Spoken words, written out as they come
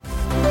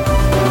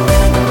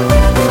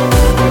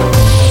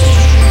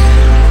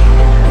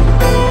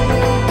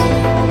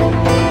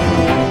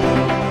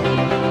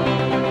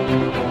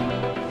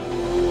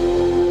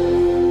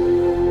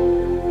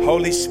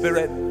Holy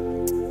Spirit,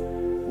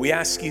 we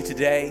ask you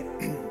today,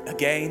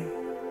 again,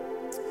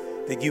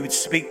 that you would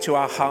speak to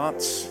our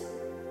hearts.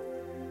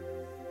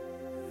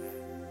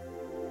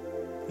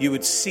 You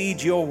would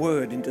seed your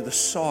word into the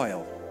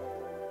soil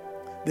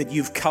that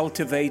you've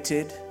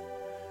cultivated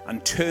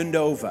and turned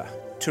over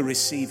to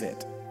receive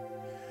it.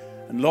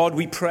 And Lord,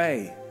 we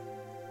pray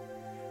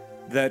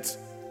that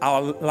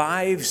our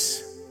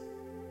lives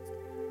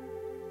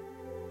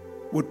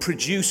would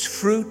produce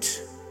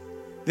fruit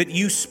that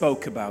you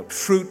spoke about,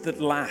 fruit that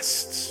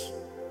lasts.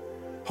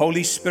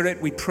 Holy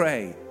Spirit, we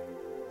pray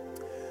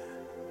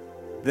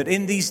that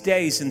in these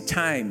days and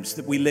times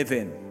that we live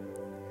in,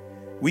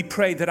 we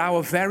pray that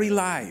our very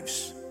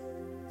lives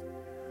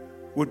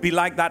would be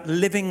like that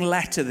living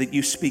letter that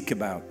you speak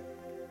about,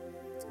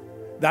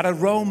 that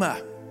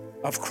aroma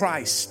of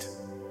Christ,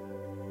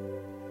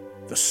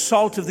 the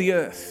salt of the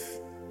earth,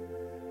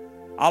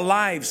 our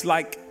lives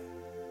like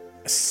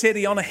a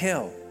city on a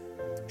hill,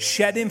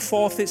 shedding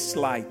forth its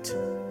light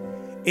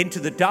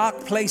into the dark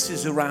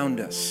places around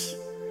us.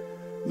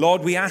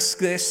 Lord, we ask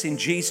this in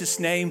Jesus'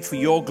 name for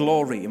your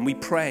glory, and we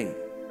pray,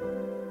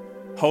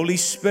 Holy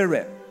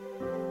Spirit,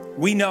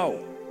 we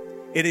know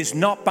it is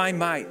not by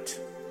might,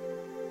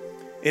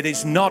 it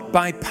is not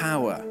by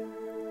power,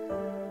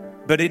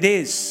 but it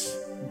is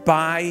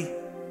by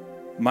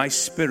my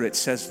Spirit,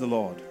 says the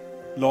Lord.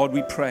 Lord,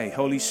 we pray,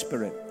 Holy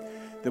Spirit,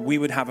 that we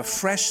would have a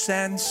fresh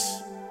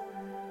sense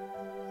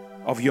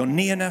of your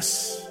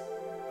nearness,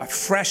 a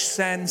fresh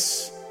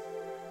sense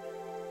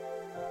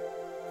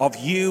of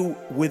you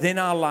within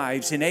our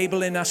lives,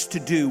 enabling us to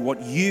do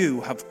what you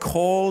have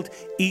called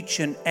each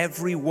and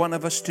every one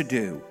of us to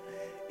do.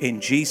 In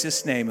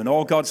Jesus' name. And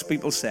all God's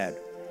people said,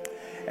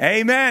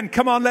 amen.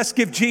 Come on, let's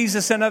give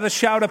Jesus another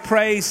shout of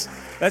praise.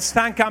 Let's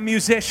thank our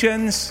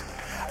musicians.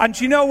 And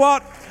you know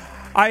what?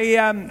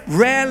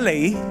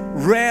 Rarely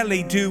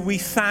do we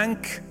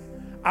thank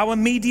our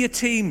media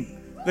team.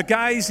 The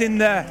guys in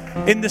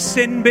the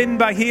sin bin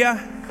by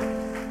here,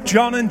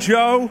 John and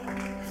Joe.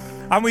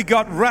 And we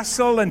got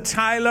Russell and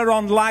Tyler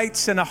on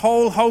lights and a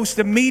whole host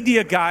of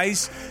media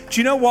guys. Do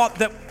you know what?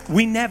 That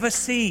we never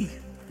see.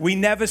 We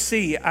never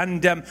see.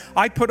 And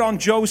I put on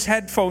Joe's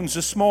headphones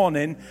this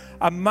morning,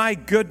 and my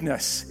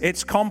goodness,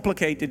 it's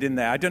complicated in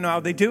there. I don't know how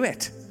they do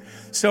it.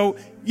 So,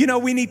 you know,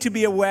 we need to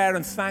be aware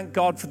and thank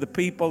God for the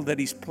people that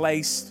he's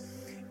placed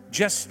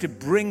just to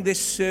bring this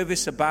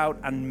service about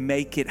and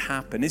make it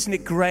happen. Isn't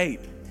it great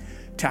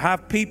to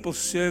have people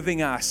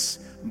serving us,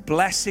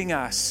 blessing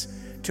us,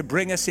 to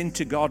bring us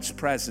into God's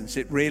presence?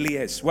 It really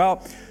is.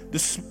 Well,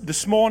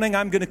 this morning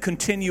I'm going to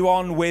continue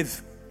on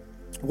with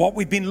what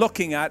we've been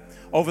looking at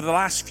over the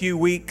last few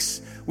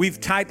weeks. We've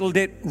titled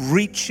it,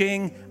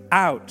 Reaching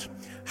Out.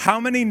 How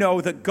many know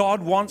that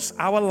God wants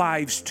our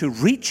lives to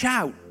reach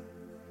out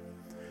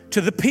to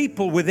the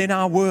people within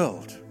our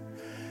world?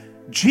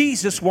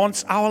 Jesus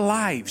wants our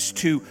lives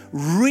to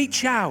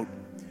reach out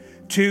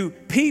to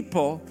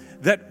people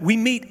that we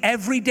meet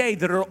every day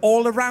that are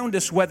all around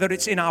us, whether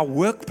it's in our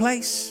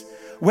workplace,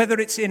 whether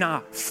it's in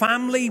our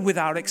family, with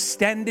our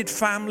extended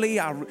family,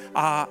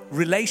 our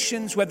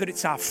relations, whether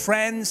it's our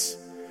friends,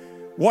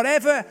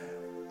 whatever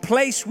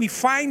place we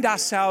find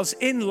ourselves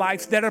in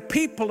life, there are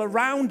people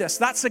around us.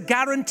 That's a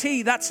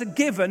guarantee. That's a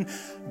given.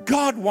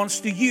 God wants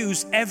to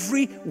use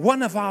every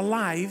one of our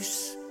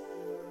lives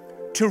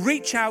to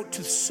reach out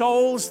to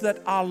souls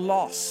that are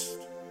lost.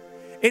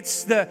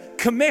 It's the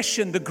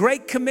commission, the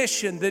Great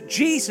Commission that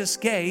Jesus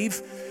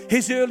gave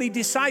his early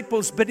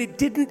disciples, but it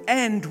didn't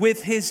end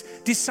with his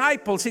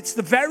disciples. It's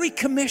the very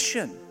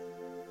commission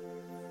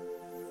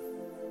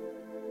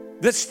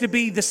that's to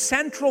be the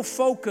central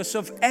focus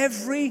of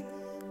every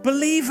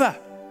believer,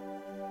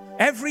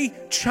 every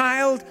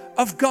child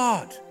of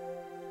God.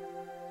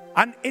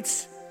 And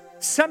it's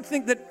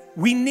something that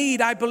we need,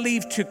 I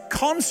believe, to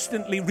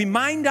constantly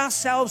remind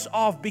ourselves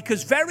of,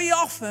 because very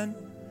often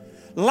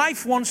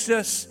life wants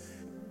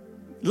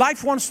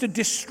to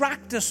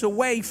distract us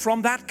away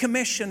from that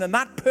commission and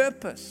that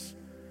purpose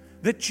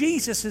that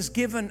Jesus has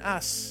given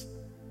us,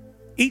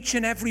 each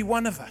and every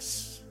one of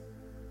us.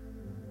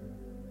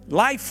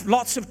 Life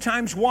lots of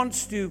times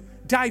wants to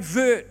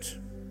divert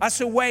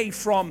us away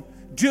from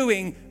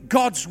doing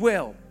God's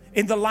will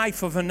in the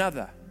life of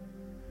another.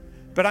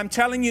 But I'm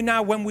telling you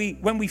now, when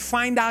we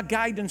find our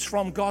guidance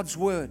from God's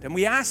word and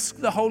we ask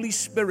the Holy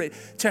Spirit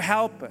to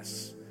help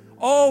us,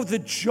 oh, the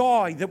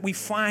joy that we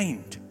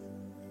find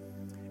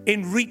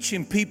in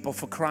reaching people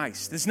for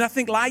Christ. There's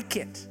nothing like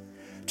it.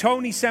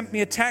 Tony sent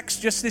me a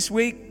text just this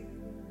week.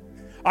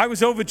 I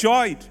was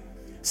overjoyed.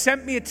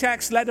 Sent me a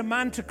text, led a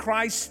man to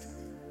Christ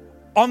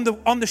on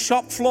the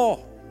shop floor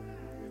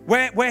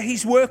where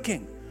he's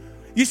working.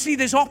 You see,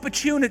 there's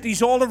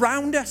opportunities all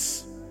around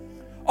us.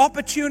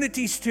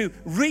 Opportunities to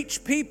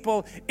reach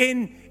people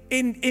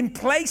in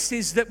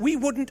places that we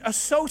wouldn't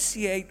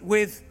associate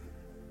with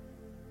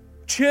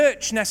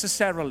church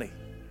necessarily.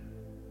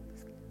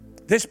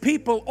 There's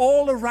people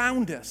all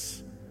around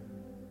us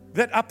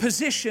that are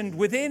positioned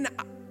within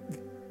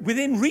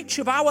reach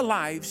of our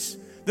lives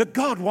that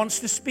God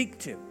wants to speak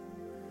to.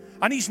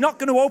 And he's not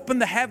going to open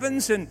the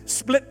heavens and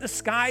split the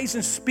skies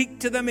and speak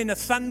to them in a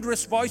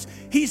thunderous voice.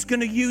 He's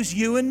going to use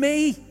you and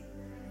me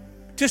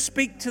to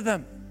speak to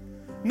them.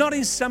 Not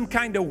in some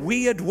kind of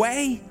weird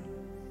way,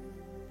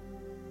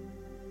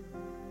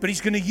 but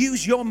he's going to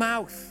use your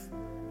mouth.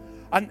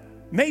 And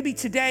maybe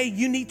today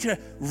you need to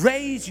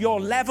raise your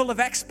level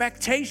of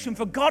expectation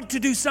for God to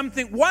do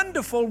something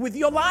wonderful with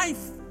your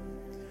life.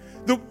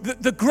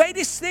 The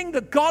greatest thing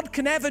that God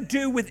can ever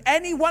do with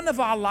any one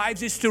of our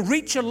lives is to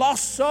reach a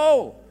lost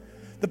soul.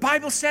 The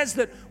Bible says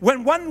that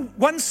when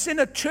one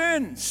sinner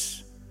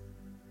turns,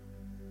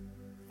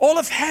 all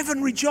of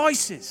heaven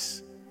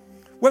rejoices.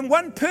 When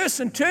one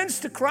person turns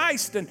to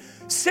Christ and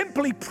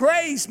simply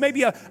prays,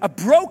 maybe a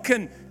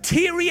broken,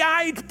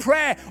 teary-eyed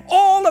prayer,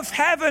 all of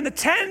heaven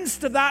attends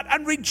to that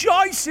and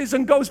rejoices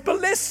and goes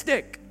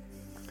ballistic.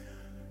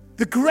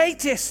 The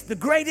greatest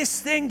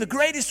thing, the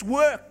greatest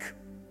work,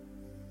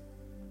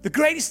 the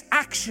greatest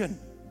action,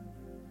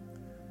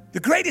 the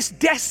greatest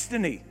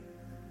destiny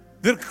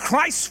that a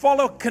Christ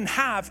follower can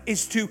have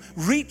is to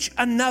reach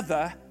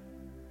another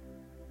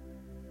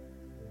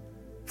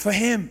for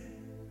him.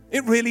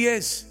 It really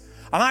is.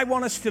 And I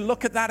want us to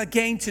look at that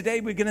again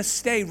today. We're going to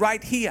stay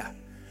right here.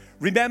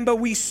 Remember,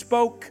 we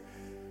spoke,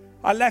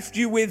 I left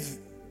you with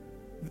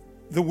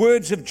the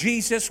words of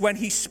Jesus when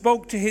he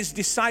spoke to his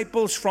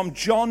disciples from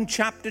John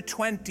chapter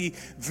 20,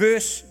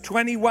 verse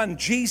 21.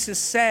 Jesus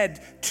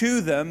said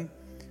to them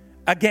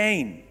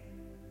again,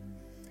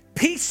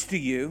 "Peace to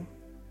you.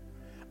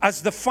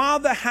 As the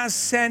Father has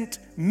sent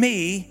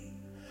me,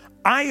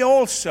 I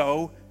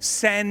also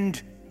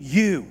send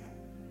you."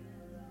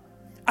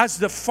 As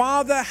the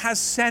Father has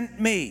sent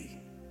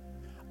me,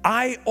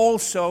 I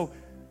also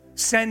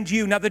send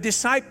you. Now, the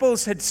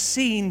disciples had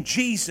seen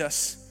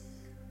Jesus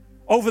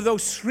over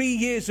those 3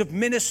 years of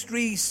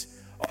ministries,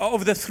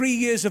 over the 3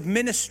 years of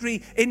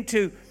ministry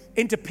into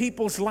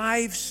people's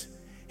lives.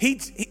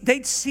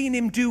 They'd seen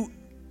him do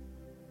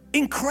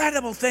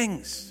incredible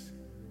things.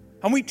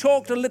 And we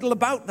talked a little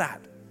about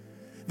that.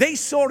 They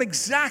saw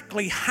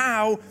exactly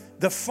how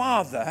the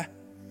Father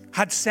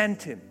had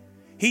sent him.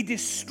 He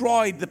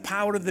destroyed the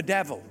power of the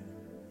devil.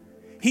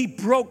 He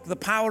broke the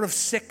power of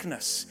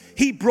sickness.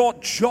 He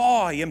brought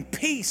joy and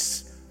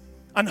peace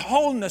and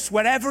wholeness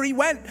wherever he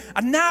went.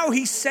 And now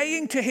he's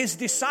saying to his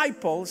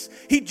disciples,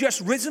 he'd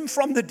just risen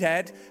from the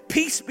dead,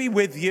 "Peace be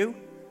with you.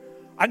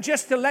 And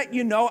just to let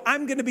you know,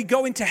 I'm going to be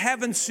going to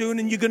heaven soon,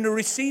 and you're going to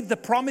receive the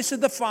promise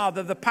of the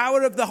Father, the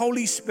power of the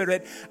Holy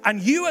Spirit,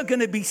 and you are going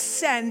to be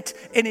sent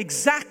in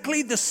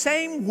exactly the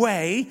same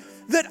way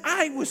that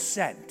I was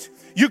sent.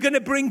 You're going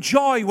to bring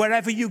joy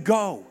wherever you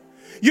go.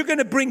 You're going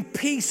to bring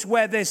peace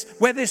where there's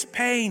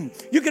pain.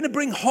 You're going to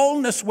bring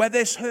wholeness where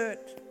there's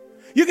hurt.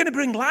 You're going to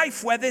bring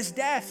life where there's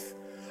death."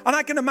 And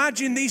I can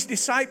imagine these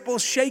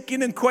disciples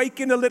shaking and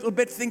quaking a little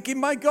bit, thinking,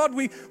 "My God,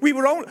 we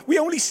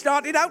only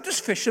started out as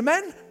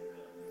fishermen."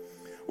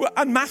 Well,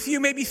 and Matthew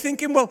may be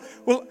thinking, well,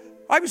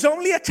 I was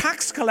only a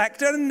tax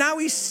collector, and now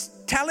he's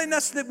telling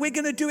us that we're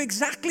going to do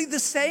exactly the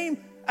same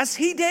as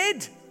he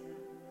did.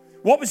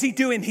 What was he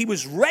doing? He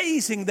was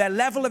raising their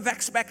level of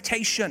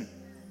expectation.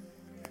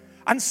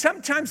 And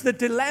sometimes the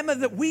dilemma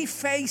that we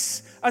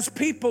face as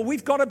people,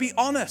 we've got to be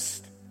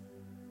honest.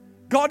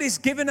 God has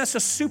given us a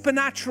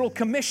supernatural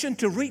commission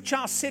to reach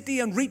our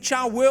city and reach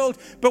our world,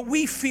 but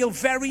we feel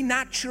very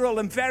natural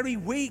and very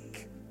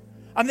weak.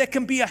 And there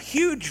can be a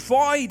huge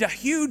void, a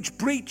huge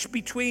breach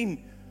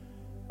between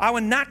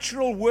our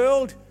natural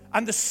world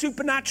and the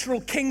supernatural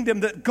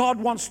kingdom that God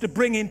wants to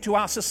bring into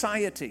our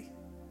society.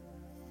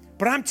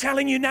 But I'm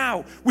telling you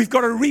now, we've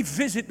got to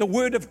revisit the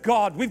Word of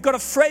God. We've got to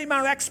frame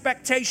our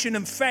expectation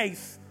and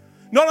faith,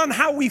 not on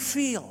how we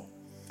feel.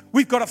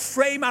 We've got to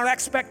frame our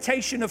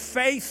expectation of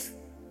faith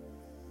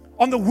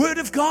on the Word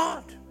of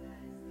God,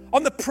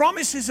 on the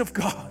promises of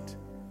God.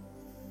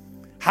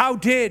 How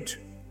did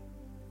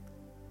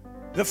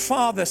the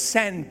Father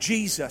send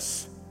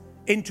Jesus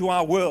into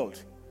our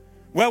world?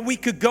 Well, we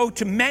could go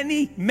to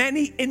many,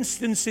 many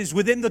instances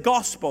within the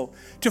gospel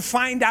to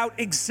find out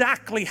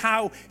exactly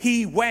how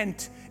he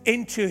went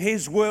into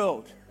his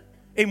world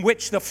in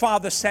which the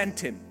Father sent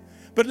him.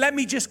 But let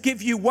me just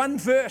give you one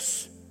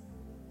verse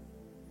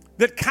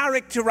that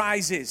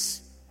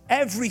characterizes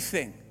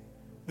everything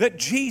that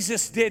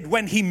Jesus did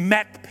when he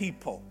met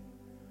people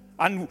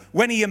and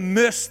when he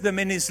immersed them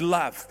in his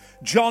love.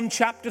 John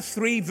chapter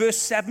 3, verse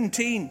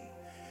 17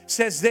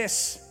 says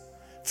this: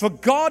 "For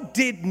God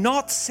did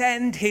not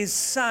send his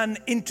Son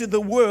into the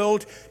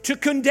world to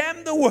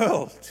condemn the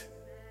world,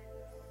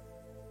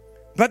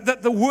 but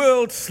that the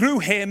world through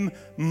him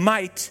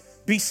might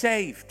be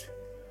saved."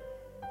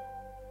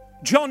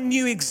 John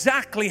knew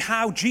exactly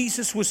how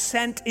Jesus was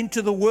sent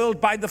into the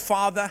world by the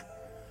Father,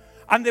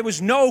 and there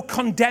was no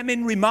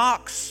condemning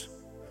remarks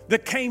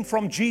that came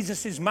from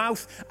Jesus'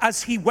 mouth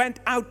as he went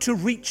out to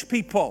reach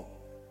people.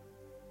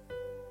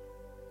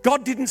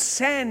 God didn't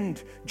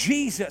send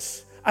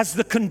Jesus as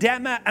the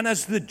condemner and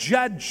as the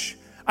judge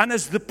and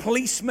as the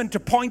policeman to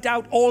point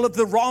out all of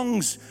the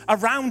wrongs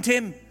around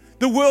him.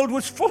 The world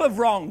was full of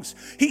wrongs.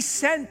 He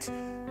sent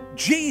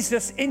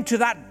Jesus into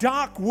that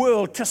dark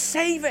world to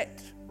save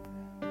it.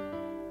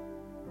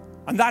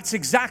 And that's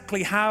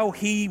exactly how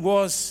he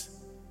was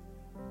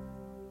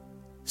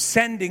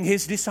sending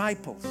his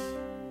disciples.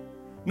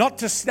 Not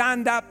to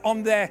stand up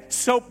on their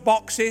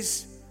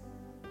soapboxes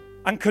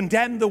and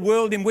condemn the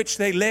world in which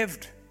they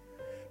lived,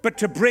 but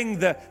to bring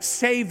the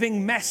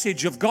saving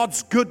message of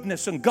God's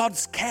goodness and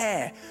God's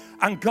care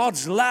and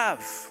God's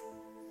love.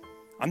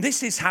 And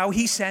this is how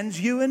he sends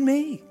you and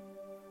me.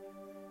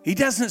 He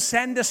doesn't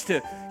send us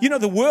to,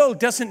 the world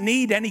doesn't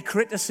need any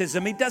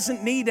criticism. It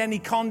doesn't need any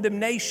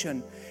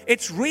condemnation.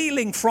 It's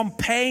reeling from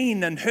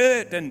pain and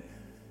hurt and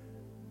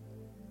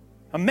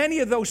many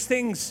of those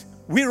things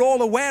we're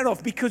all aware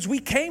of because we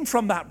came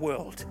from that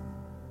world.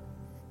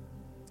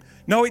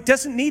 No, it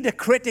doesn't need a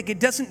critic. It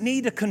doesn't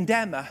need a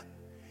condemner.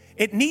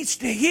 It needs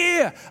to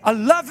hear a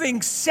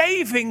loving,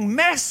 saving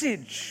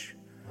message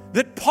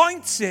that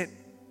points it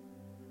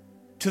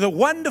to the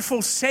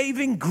wonderful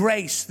saving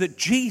grace that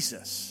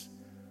Jesus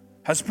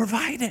has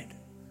provided.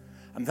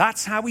 And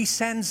that's how he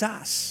sends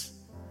us.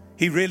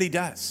 He really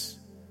does.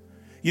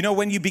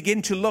 When you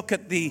begin to look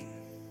at the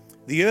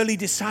early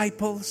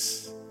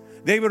disciples,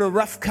 they were a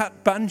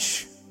rough-cut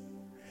bunch.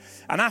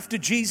 And after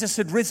Jesus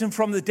had risen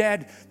from the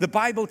dead, the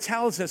Bible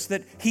tells us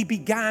that he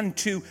began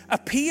to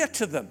appear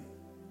to them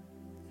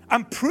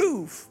and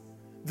prove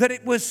that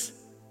it was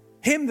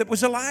him that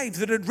was alive,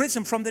 that had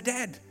risen from the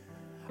dead.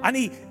 And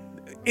he,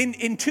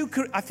 in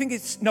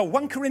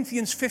 1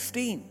 Corinthians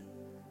 15,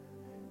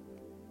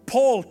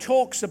 Paul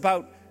talks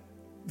about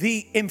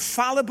the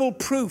infallible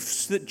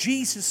proofs that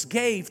Jesus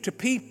gave to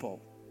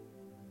people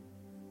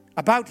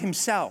about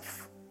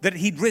himself, that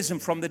he'd risen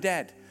from the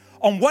dead.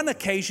 On one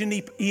occasion,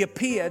 he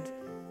appeared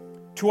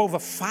to over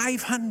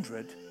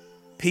 500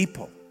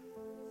 people,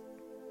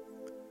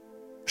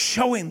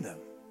 showing them,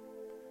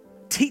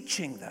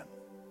 teaching them,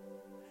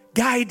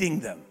 guiding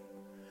them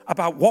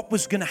about what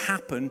was going to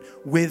happen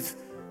with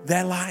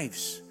their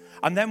lives.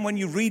 And then when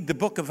you read the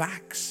book of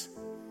Acts,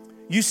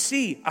 you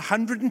see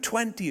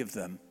 120 of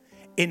them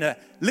in a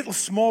little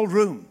small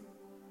room.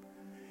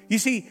 You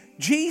see,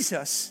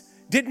 Jesus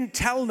didn't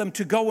tell them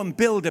to go and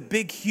build a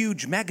big,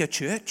 huge mega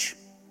church.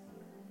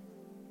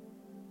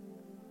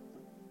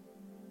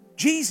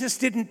 Jesus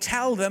didn't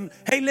tell them,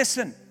 hey,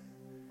 listen,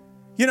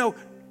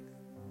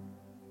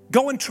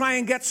 go and try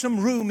and get some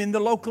room in the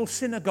local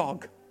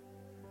synagogue.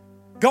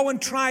 Go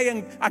and try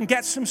and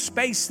get some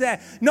space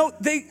there. No,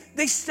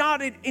 they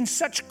started in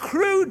such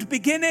crude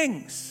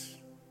beginnings.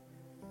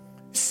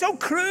 So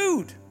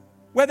crude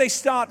where they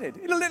started.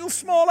 In a little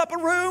small upper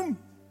room,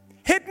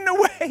 hidden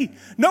away.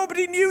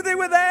 Nobody knew they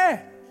were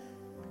there.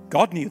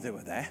 God knew they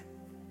were there,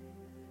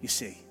 you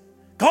see.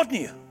 God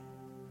knew.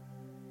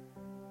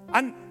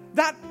 And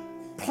that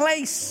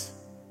place,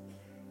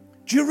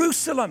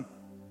 Jerusalem,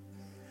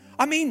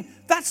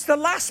 that's the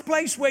last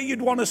place where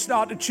you'd want to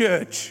start a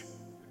church.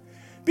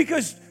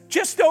 Because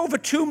just over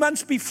 2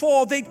 months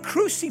before, they'd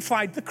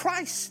crucified the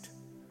Christ.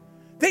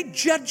 They'd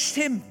judged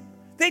him.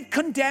 They'd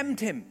condemned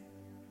him.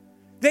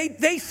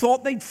 They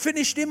thought they'd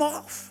finished him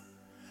off.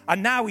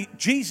 And now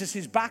Jesus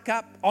is back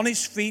up on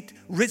his feet,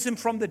 risen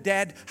from the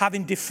dead,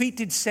 having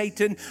defeated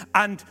Satan.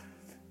 And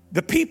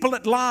the people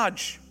at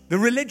large, the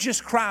religious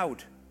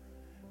crowd,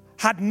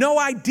 had no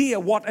idea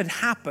what had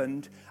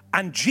happened.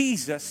 And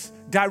Jesus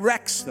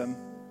directs them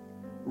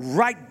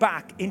right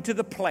back into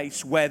the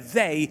place where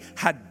they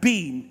had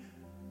been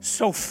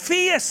so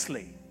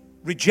fiercely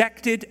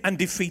rejected and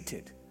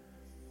defeated.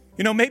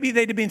 Maybe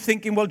they'd have been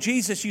thinking, well,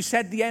 Jesus, you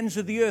said the ends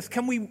of the earth.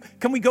 Can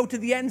we go to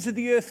the ends of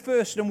the earth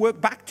first and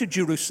work back to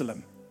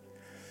Jerusalem?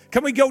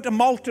 Can we go to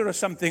Malta or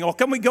something? Or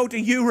can we go to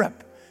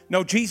Europe?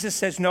 No, Jesus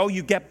says, no,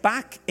 you get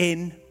back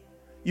in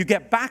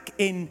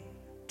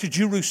to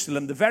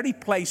Jerusalem, the very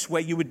place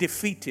where you were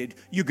defeated.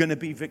 You're going to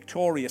be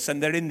victorious.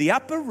 And they're in the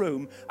upper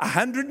room,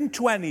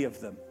 120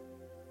 of them.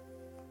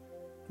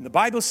 And the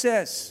Bible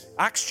says,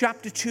 Acts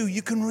chapter 2,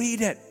 you can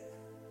read it.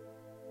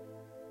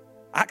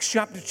 Acts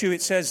chapter 2,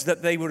 it says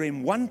that they were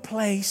in one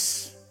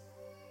place,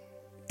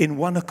 in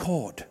one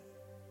accord.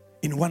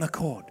 In one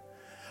accord.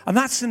 And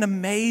that's an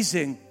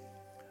amazing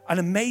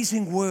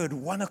word,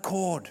 one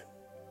accord.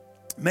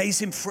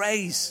 Amazing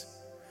phrase.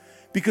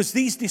 Because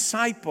these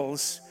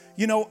disciples,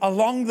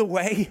 along the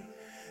way,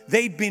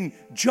 they'd been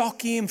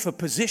jockeying for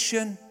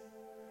position.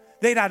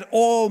 They'd had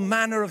all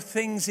manner of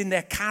things in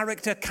their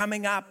character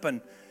coming up,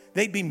 and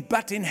they'd been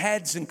butting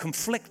heads and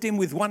conflicting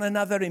with one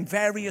another in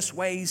various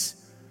ways.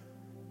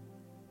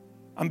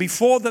 And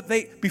before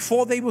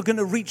they were going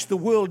to reach the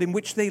world in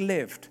which they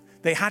lived,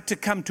 they had to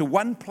come to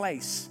one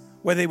place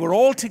where they were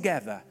all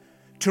together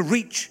to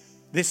reach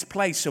this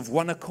place of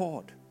one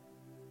accord.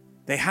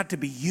 They had to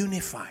be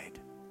unified.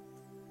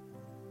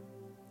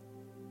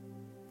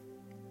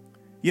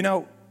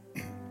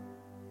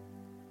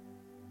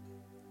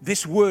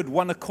 This word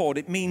one accord,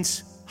 it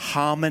means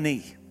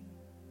harmony.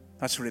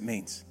 That's what it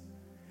means.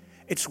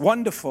 It's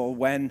wonderful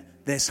when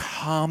there's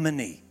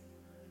harmony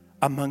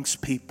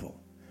amongst people.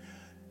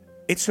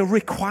 It's a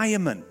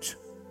requirement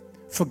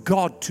for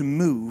God to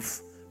move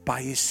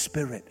by his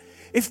Spirit.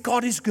 If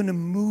God is going to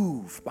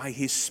move by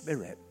his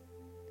Spirit,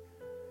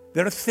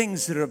 there are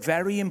things that are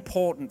very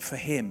important for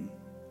him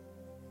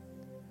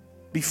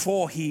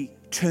before he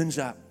turns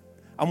up.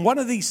 And one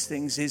of these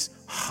things is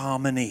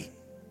harmony.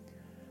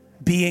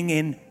 Being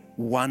in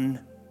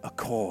one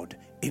accord,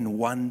 in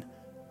one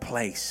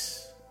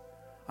place.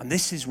 And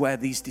this is where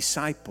these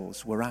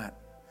disciples were at.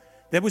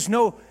 There was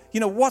no,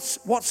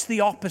 what's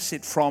the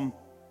opposite from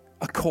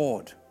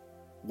accord?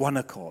 One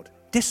accord.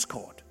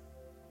 Discord.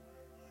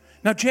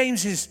 Now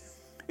James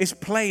is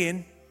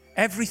playing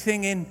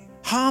everything in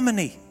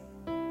harmony.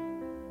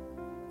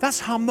 That's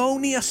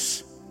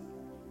harmonious.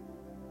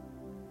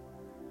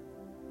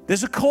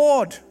 There's a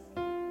chord.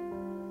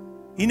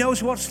 He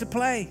knows what to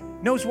play.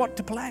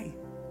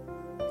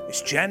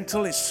 It's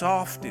gentle, it's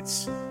soft,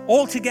 it's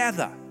all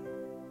together.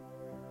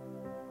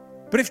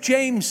 But if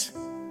James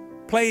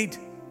played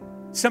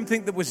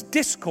something that was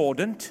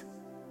discordant,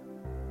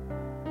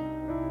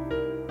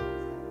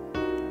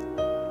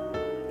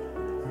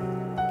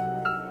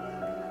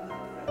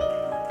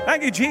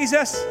 thank you,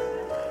 Jesus.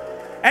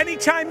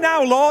 Anytime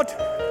now, Lord.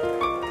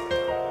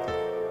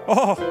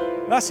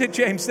 Oh, that's it,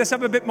 James. Let's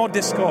have a bit more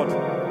discord.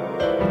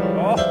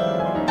 Oh.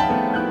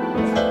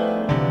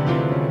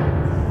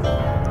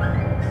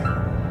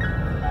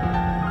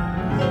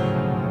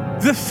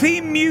 The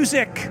theme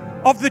music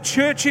of the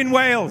church in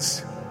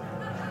Wales.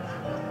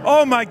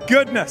 Oh my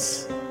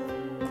goodness.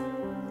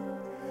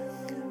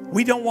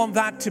 We don't want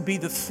that to be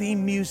the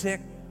theme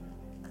music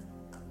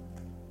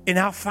in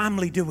our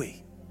family, do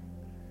we?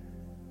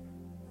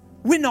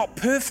 We're not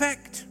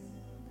perfect.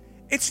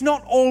 It's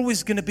not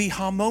always going to be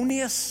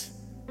harmonious.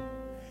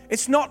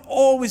 It's not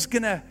always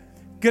going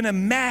to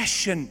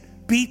mesh and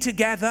be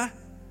together.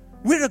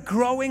 We're a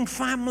growing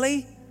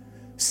family.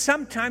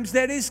 Sometimes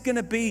there is going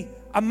to be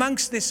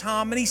amongst this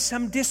harmony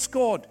some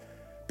discord.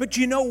 But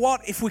you know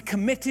what? If we're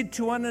committed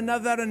to one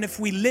another and if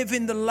we live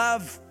in the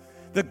love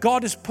that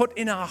God has put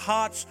in our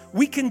hearts,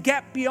 we can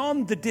get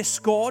beyond the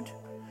discord,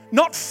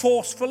 not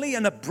forcefully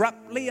and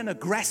abruptly and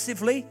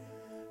aggressively,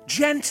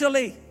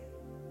 gently,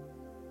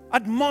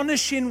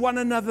 admonishing one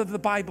another, the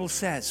Bible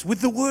says, with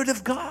the word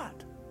of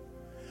God.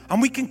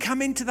 And we can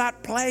come into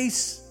that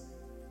place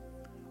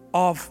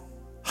of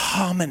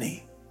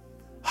harmony.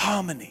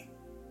 Harmony.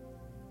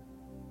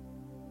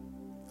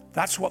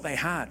 That's what they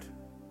had.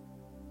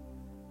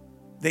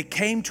 They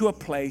came to a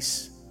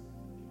place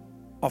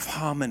of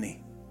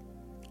harmony,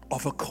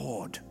 of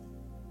accord.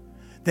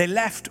 They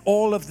left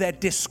all of their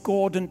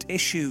discordant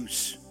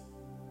issues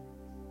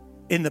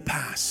in the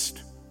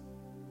past.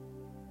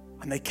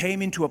 And they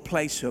came into a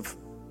place of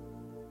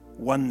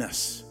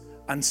oneness.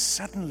 And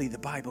suddenly the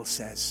Bible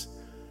says,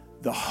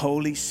 the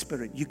Holy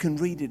Spirit, you can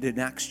read it in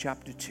Acts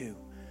chapter 2.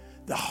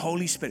 The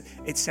Holy Spirit,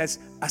 it says,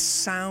 a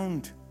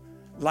sound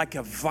like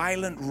a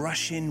violent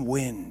rushing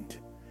wind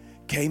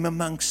came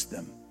amongst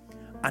them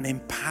and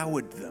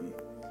empowered them.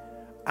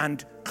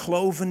 And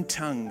cloven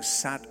tongues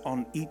sat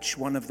on each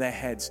one of their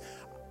heads.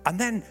 And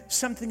then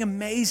something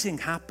amazing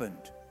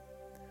happened.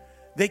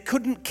 They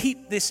couldn't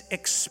keep this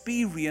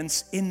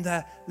experience in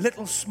the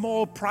little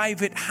small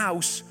private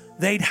house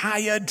they'd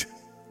hired.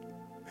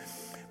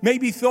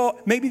 Maybe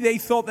they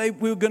thought they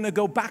were going to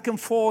go back and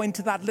forth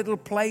into that little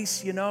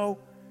place,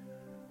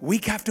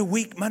 week after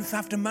week, month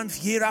after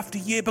month, year after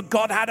year. But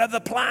God had other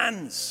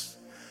plans.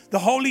 The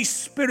Holy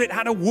Spirit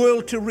had a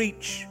world to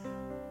reach,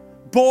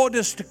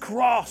 borders to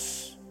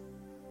cross,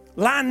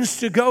 lands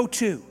to go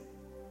to.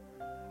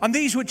 And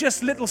these were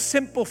just little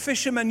simple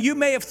fishermen. You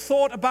may have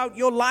thought about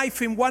your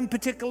life in one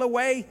particular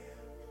way.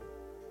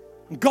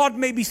 God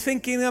may be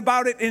thinking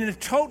about it in a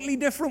totally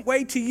different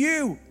way to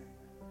you.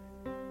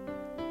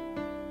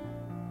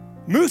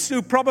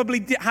 Musu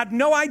probably had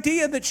no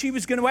idea that she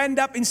was going to end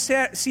up in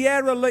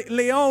Sierra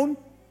Leone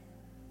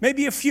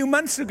maybe a few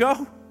months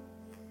ago.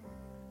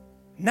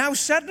 Now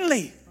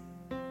suddenly,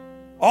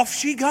 off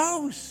she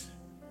goes.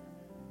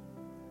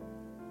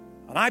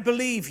 And I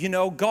believe,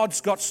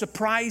 God's got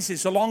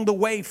surprises along the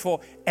way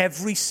for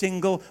every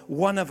single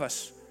one of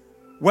us.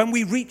 When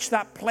we reach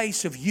that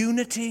place of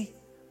unity,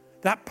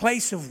 that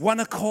place of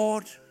one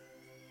accord,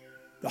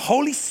 the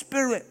Holy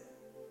Spirit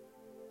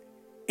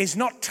is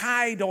not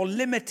tied or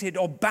limited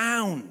or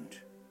bound.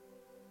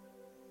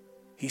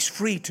 He's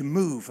free to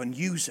move and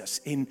use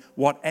us in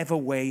whatever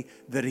way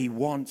that he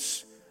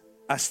wants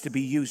us to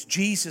be used.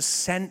 Jesus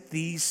sent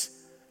these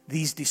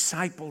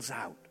disciples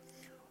out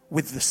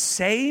with the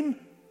same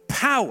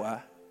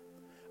power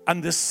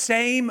and the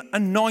same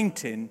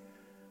anointing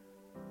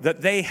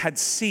that they had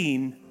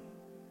seen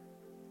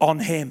on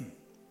him.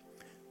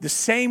 The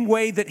same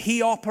way that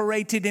he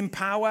operated in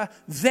power,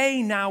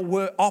 they now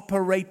were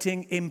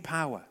operating in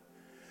power.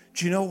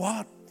 Do you know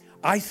what?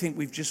 I think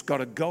we've just got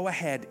to go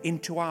ahead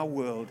into our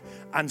world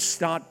and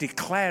start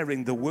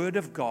declaring the word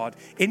of God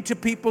into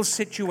people's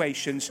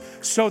situations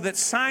so that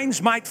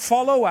signs might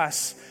follow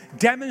us,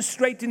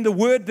 demonstrating the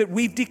word that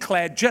we've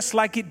declared, just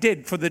like it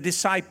did for the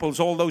disciples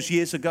all those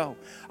years ago.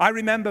 I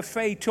remember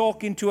Faye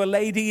talking to a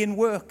lady in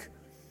work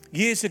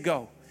years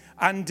ago,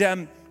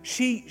 and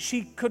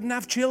she couldn't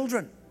have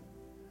children.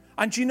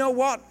 And you know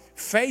what?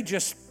 Faye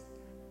just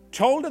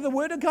told her the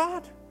word of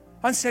God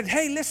and said,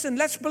 hey, listen,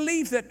 let's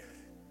believe that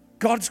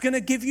God's going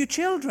to give you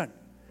children.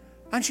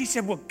 And she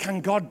said, well,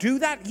 can God do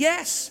that?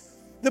 Yes.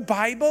 The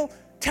Bible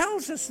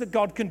tells us that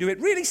God can do it.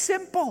 Really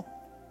simple.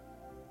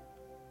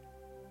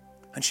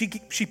 And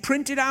she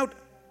printed out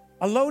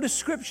a load of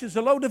scriptures,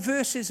 a load of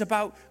verses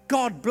about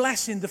God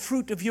blessing the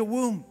fruit of your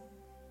womb.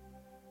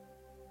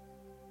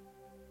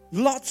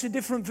 Lots of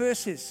different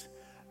verses.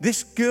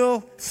 This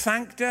girl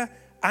thanked her,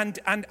 and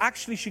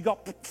actually she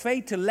got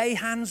Faye to lay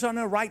hands on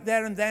her right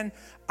there and then,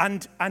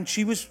 and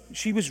she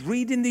was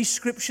reading these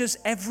scriptures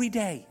every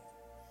day.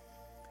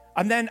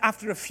 And then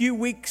after a few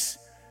weeks,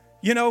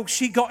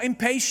 she got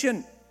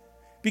impatient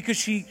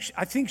because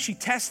I think she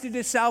tested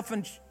herself,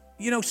 and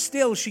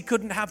still she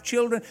couldn't have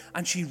children,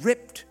 and she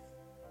ripped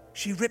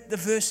the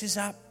verses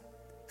up,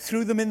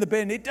 threw them in the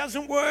bin. It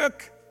doesn't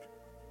work.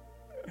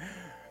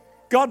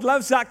 God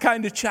loves that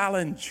kind of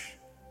challenge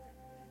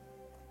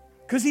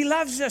because he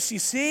loves us, you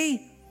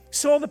see.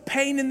 Saw the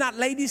pain in that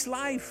lady's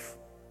life.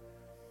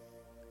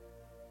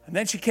 And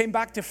then she came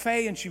back to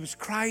Faye and she was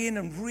crying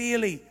and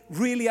really,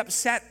 really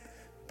upset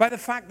by the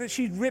fact that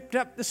she'd ripped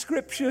up the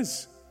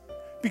scriptures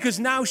because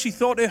now she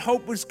thought her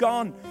hope was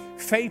gone.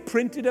 Faye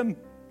printed them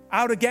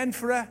out again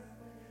for her.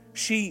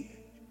 She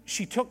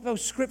took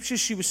those scriptures.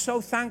 She was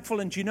so thankful.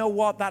 And do you know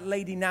what? That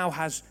lady now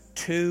has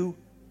 2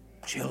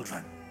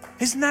 children.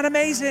 Isn't that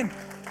amazing?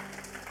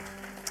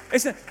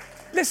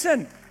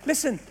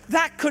 Listen,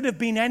 that could have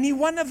been any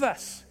one of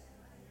us.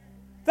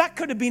 That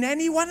could have been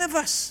any one of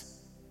us.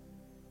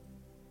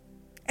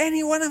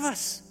 Any one of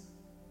us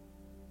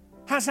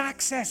has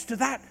access to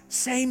that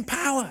same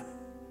power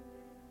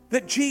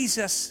that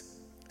Jesus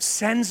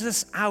sends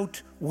us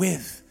out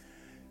with.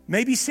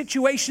 Maybe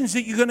situations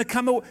that you're going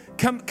to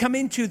come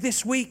into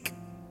this week.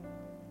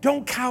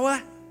 Don't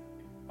cower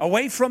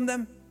away from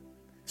them.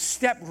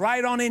 Step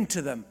right on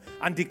into them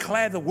and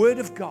declare the word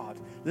of God.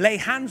 Lay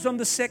hands on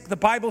the sick. The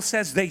Bible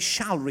says they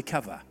shall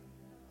recover.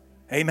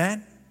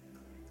 Amen?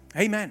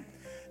 Amen.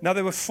 Now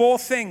there's 4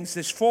 things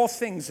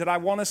that I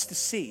want us to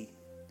see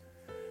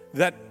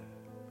that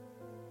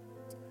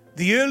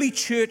the early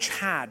church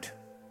had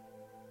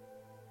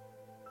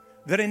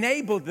that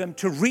enabled them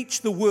to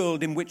reach the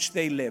world in which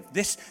they lived.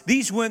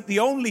 These weren't the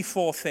only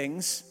 4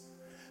 things,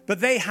 but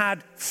they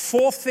had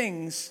 4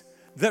 things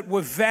that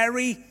were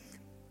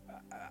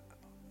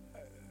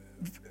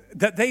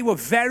that they were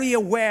very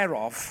aware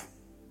of,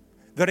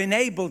 that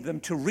enabled them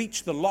to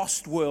reach the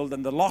lost world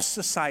and the lost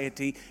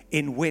society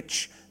in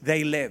which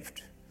they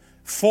lived.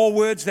 4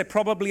 words, they're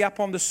probably up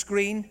on the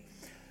screen,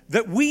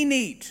 that we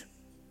need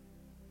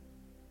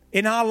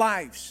in our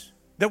lives,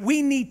 that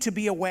we need to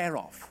be aware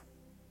of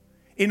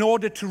in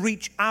order to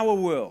reach our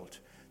world.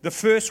 The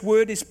first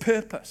word is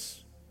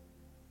purpose.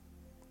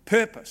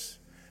 Purpose.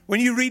 When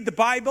you read the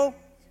Bible,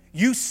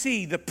 you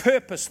see the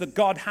purpose that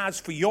God has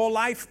for your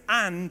life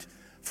and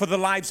for the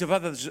lives of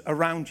others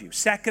around you.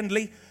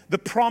 Secondly, the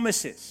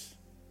promises.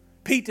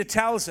 Peter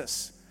tells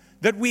us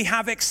that we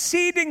have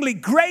exceedingly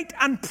great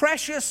and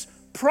precious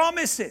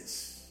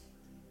promises.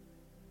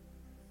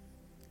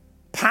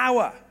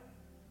 Power.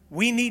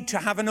 We need to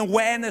have an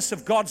awareness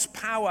of God's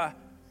power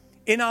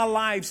in our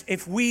lives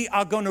if we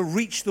are going to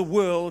reach the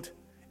world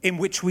in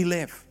which we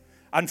live.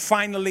 And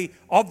finally,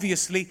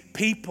 obviously,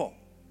 people.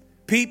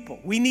 People.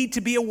 We need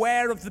to be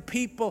aware of the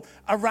people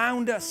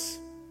around us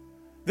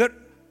that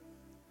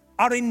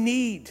are in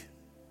need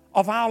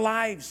of our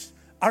lives,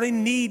 are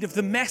in need of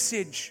the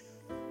message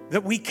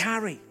that we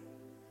carry.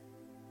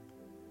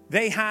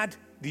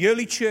 The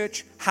early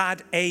church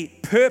had a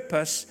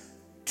purpose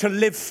to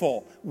live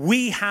for.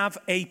 We have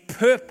a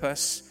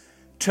purpose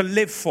to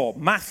live for.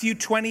 Matthew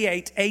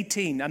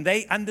 28:18, and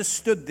they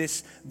understood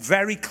this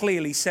very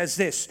clearly, says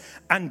this,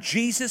 and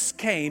Jesus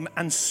came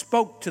and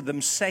spoke to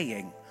them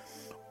saying,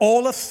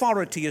 all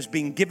authority has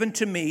been given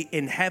to me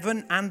in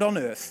heaven and on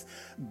earth.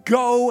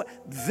 Go,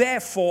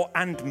 therefore,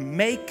 and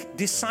make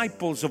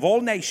disciples of all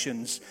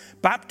nations,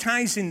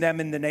 baptizing them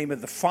in the name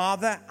of the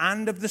Father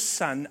and of the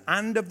Son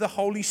and of the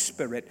Holy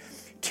Spirit,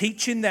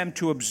 teaching them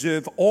to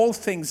observe all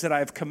things that I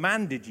have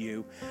commanded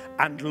you.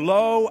 And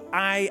lo,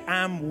 I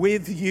am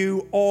with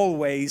you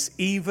always,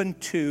 even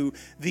to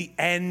the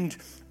end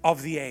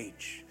of the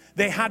age.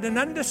 They had an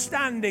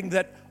understanding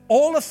that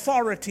all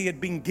authority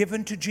had been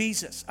given to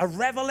Jesus, a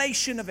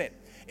revelation of it.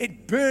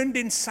 It burned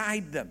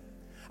inside them.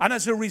 And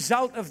as a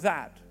result of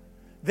that,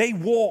 they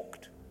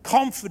walked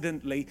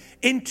confidently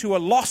into a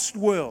lost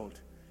world,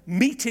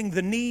 meeting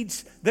the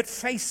needs that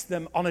faced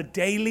them on a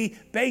daily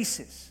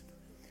basis.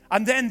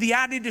 And then the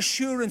added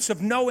assurance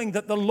of knowing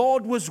that the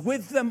Lord was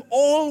with them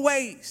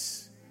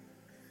always.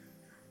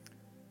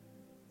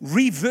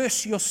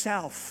 Reverse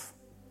yourself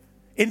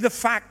in the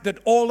fact that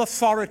all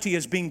authority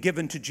has been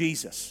given to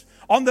Jesus.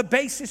 On the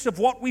basis of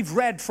what we've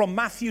read from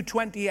Matthew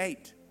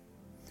 28,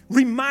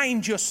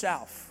 remind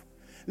yourself.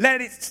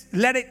 Let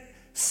it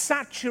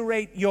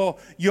saturate your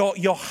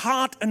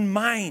heart and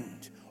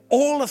mind.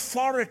 All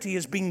authority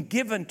has been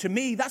given to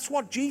me. That's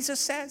what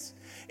Jesus says.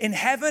 In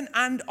heaven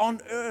and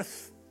on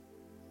earth.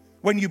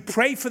 When you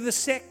pray for the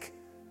sick,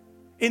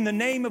 in the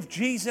name of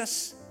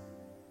Jesus,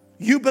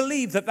 you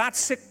believe that that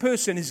sick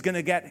person is going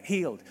to get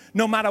healed,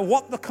 no matter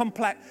what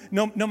the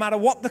no matter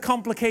what the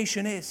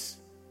complication is.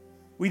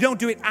 We don't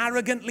do it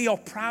arrogantly or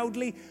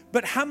proudly,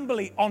 but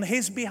humbly on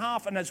his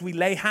behalf. And as we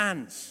lay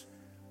hands,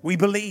 we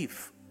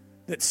believe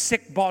that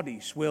sick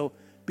bodies will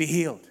be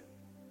healed.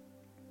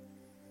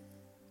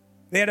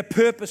 They had a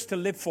purpose to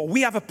live for.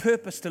 We have a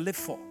purpose to live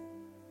for.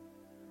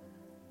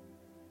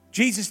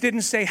 Jesus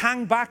didn't say,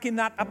 hang back in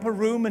that upper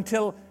room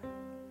until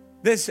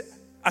there's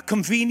a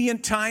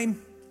convenient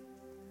time,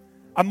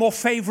 a more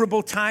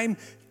favorable time,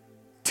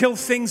 till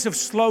things have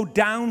slowed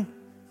down,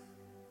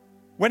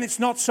 when it's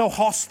not so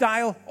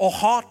hostile or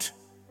hot.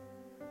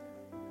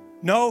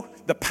 No,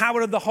 the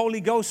power of the Holy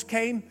Ghost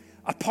came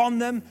upon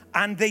them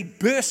and they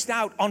burst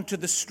out onto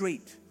the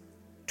street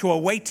to a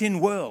waiting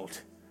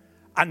world.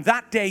 And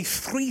that day,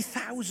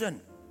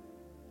 3,000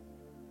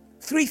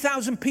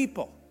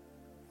 people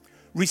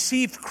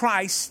received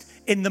Christ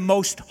in the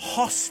most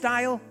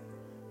hostile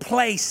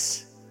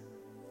place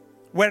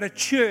where a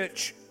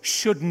church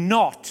should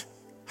not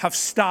have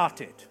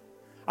started.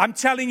 I'm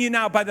telling you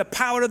now, by the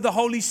power of the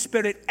Holy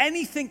Spirit,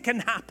 anything can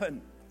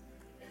happen.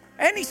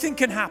 Anything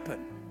can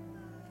happen.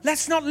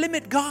 Let's not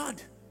limit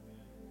God.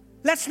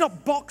 Let's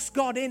not box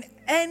God in.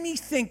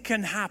 Anything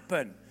can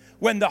happen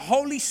when the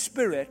Holy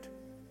Spirit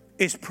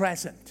is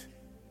present.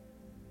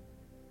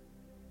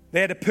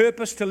 They had a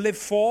purpose to live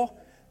for.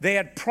 They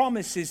had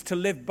promises to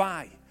live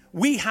by.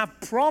 We have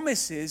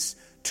promises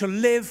to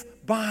live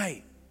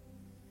by.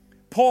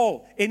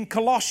 Paul in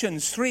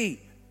Colossians 3,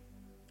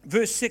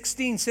 verse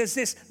 16 says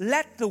this,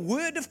 let the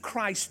word of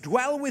Christ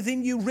dwell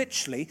within you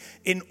richly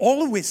in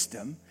all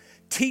wisdom,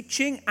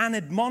 teaching and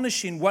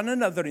admonishing one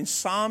another in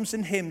psalms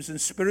and hymns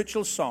and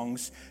spiritual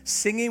songs,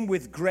 singing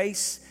with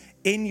grace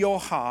in your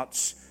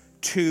hearts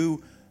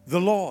to the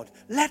Lord.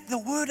 Let the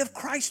word of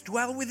Christ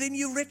dwell within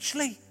you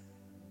richly.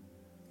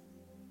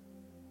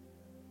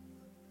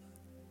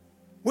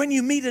 When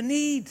you meet a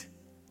need,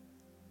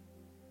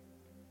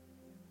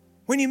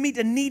 when you meet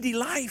a needy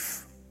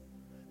life,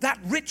 that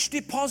rich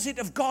deposit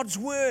of God's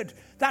word,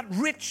 that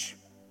rich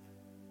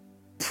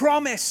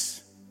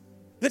promise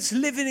that's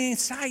living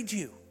inside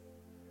you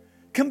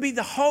can be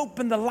the hope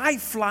and the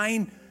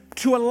lifeline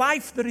to a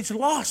life that is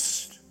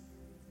lost.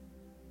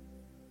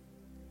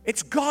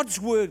 It's God's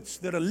words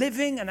that are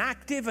living and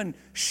active and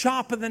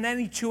sharper than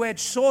any two-edged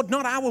sword,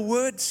 not our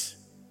words.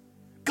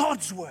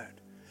 God's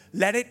word.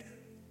 Let it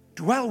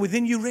dwell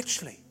within you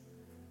richly.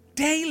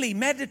 Daily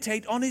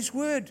meditate on his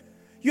word.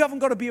 You haven't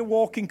got to be a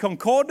walking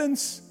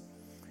concordance.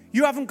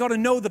 You haven't got to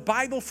know the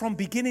Bible from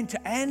beginning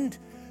to end.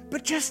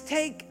 But just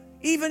take,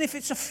 even if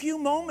it's a few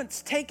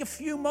moments, take a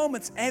few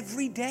moments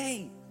every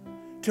day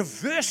to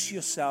verse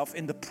yourself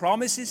in the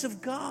promises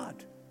of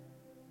God.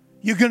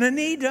 You're going to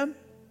need them.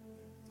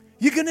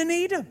 You're going to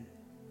need them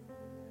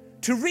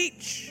to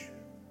reach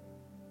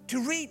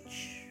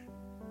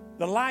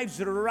the lives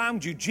that are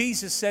around you.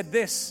 Jesus said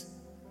this.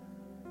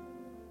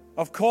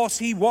 Of course,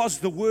 he was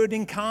the Word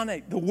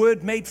incarnate, the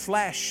Word made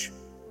flesh.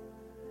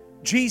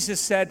 Jesus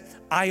said,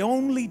 I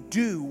only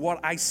do what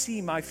I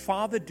see my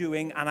Father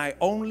doing, and I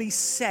only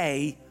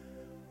say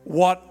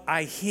what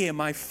I hear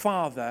my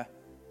Father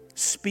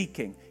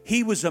speaking.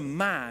 He was a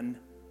man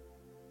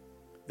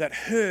that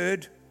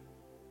heard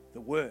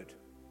the Word,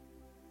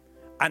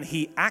 and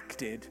he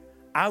acted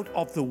out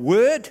of the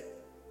Word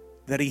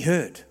that he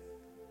heard.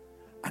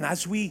 And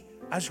as we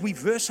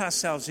verse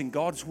ourselves in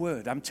God's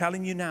word, I'm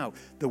telling you now,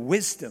 the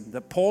wisdom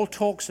that Paul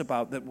talks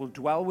about that will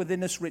dwell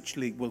within us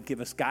richly will give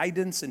us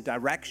guidance and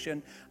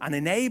direction and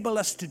enable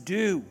us to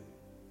do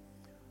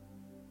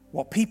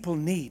what people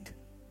need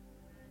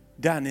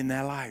done in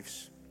their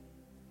lives.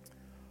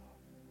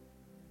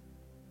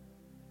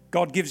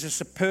 God gives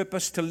us a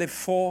purpose to live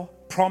for,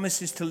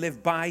 promises to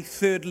live by.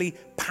 Thirdly,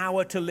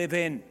 power to live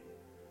in.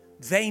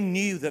 They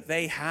knew that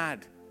they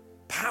had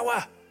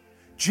power.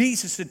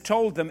 Jesus had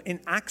told them in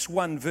Acts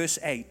 1 verse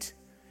 8,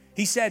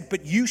 he said,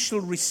 but you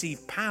shall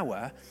receive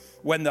power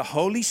when the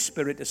Holy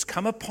Spirit has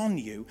come upon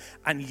you,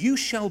 and you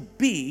shall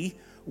be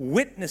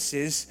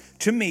witnesses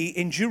to me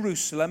in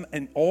Jerusalem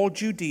and all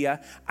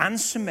Judea and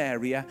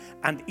Samaria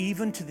and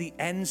even to the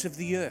ends of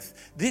the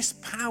earth. This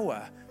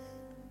power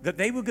that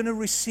they were going to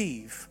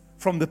receive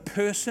from the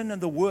person and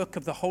the work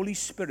of the Holy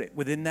Spirit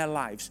within their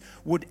lives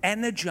would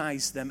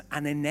energize them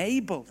and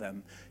enable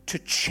them to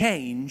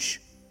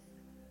change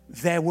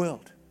their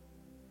world.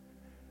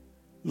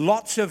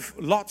 Lots of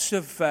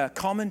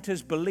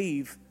commenters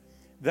believe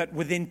that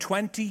within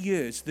 20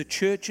 years, the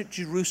church at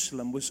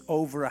Jerusalem was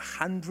over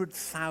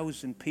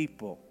 100,000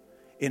 people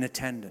in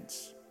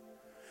attendance.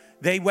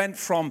 They went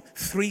from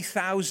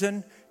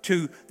 3,000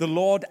 to the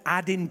Lord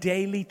adding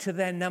daily to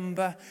their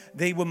number.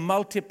 They were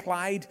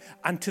multiplied,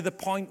 and to the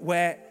point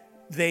where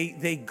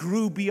they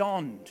grew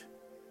beyond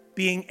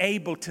being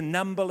able to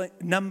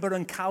number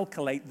and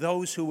calculate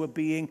those who were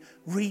being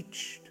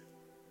reached.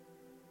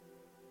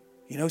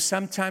 You know,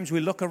 sometimes we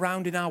look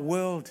around in our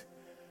world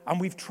and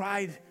we've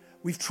tried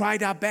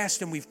our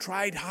best and we've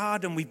tried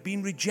hard and we've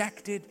been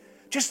rejected.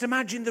 Just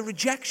imagine the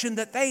rejection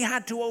that they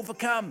had to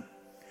overcome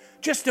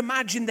Just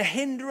imagine the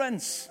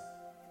hindrance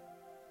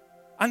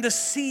and the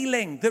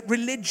ceiling that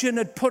religion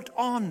had put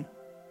on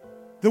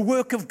the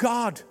work of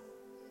God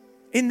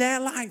in their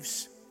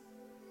lives.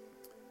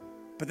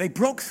 But they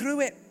broke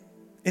through it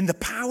in the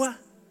power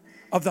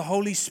of the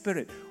Holy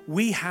Spirit.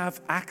 We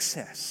have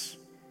access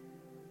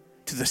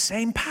to the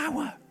same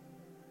power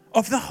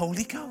of the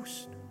Holy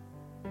Ghost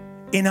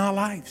in our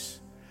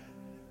lives.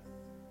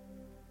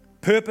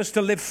 Purpose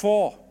to live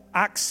for,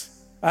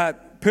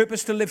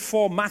 purpose to live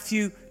for,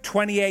 Matthew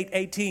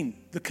 28:18,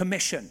 the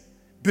commission,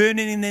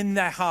 burning in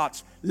their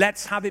hearts.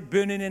 Let's have it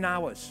burning in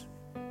ours.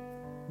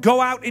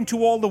 Go out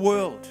into all the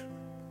world.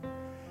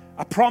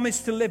 A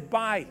promise to live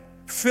by,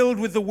 filled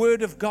with the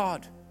Word of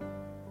God,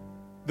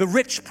 the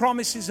rich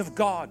promises of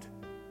God,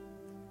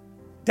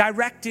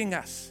 directing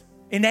us,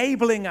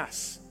 enabling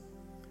us,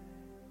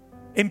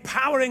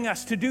 empowering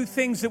us to do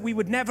things that we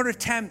would never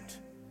attempt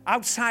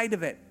outside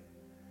of it.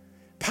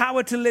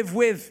 Power to live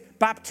with,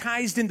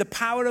 baptized in the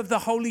power of the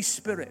Holy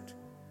Spirit,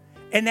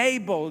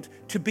 enabled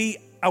to be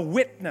a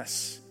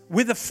witness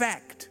with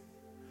effect,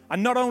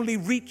 and not only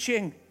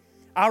reaching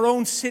our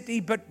own city,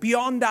 but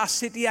beyond our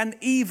city and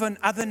even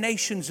other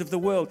nations of the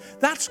world.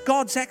 That's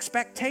God's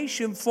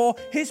expectation for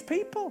His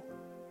people.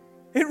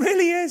 It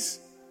really is.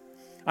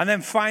 And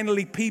then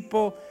finally,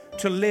 people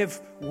to live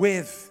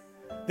with.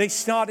 They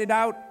started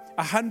out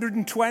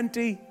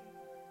 120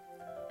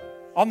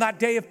 on that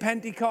day of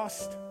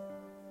Pentecost.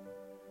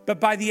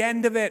 But by the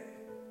end of it,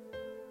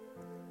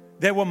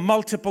 there were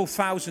multiple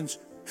thousands.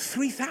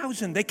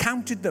 3,000, they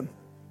counted them.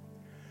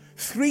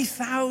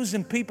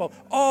 3,000 people.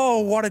 Oh,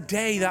 what a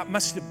day that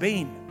must have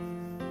been.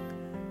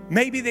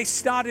 Maybe they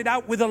started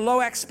out with a low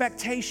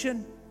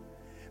expectation.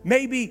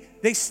 Maybe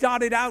they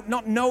started out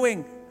not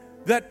knowing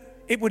that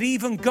it would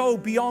even go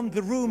beyond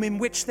the room in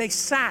which they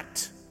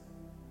sat.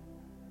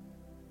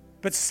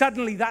 But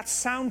suddenly that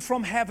sound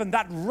from heaven,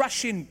 that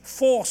rushing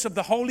force of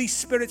the Holy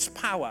Spirit's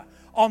power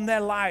on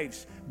their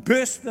lives,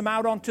 burst them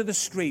out onto the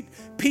street.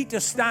 Peter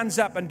stands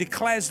up and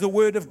declares the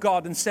word of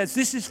God and says,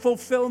 this is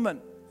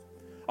fulfillment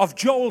of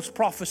Joel's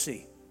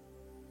prophecy.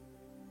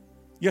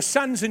 Your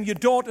sons and your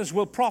daughters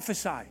will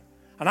prophesy,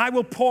 and I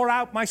will pour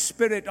out my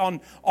Spirit on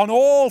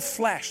all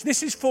flesh.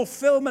 This is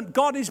fulfillment.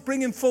 God is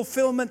bringing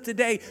fulfillment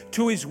today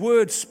to His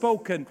word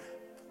spoken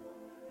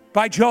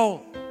by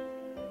Joel.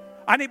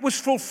 And it was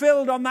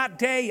fulfilled on that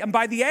day. And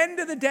by the end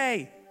of the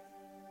day,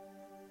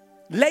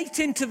 late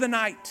into the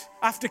night,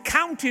 after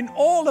counting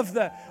all of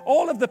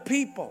the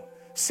people,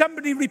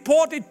 somebody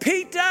reported,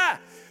 Peter,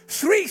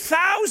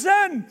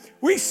 3,000.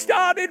 We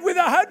started with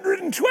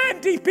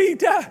 120,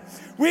 Peter.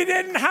 We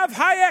didn't have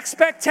high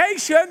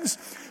expectations.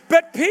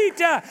 But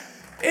Peter,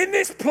 in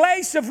this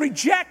place of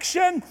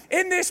rejection,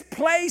 in this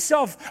place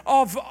of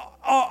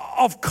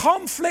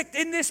conflict,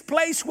 in this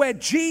place where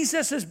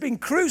Jesus has been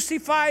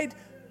crucified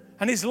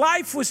and His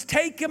life was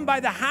taken by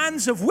the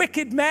hands of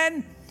wicked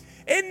men,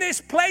 in this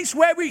place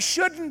where we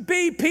shouldn't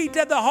be,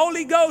 Peter, the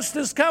Holy Ghost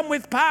has come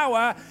with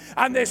power,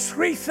 and there's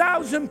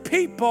 3,000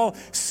 people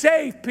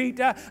saved,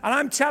 Peter. And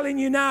I'm telling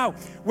you now,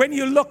 when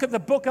you look at the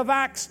book of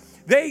Acts,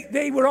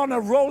 they were on a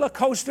roller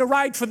coaster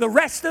ride for the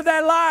rest of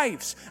their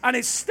lives. And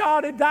it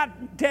started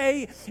that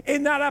day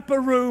in that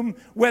upper room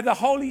where the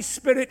Holy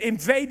Spirit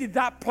invaded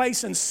that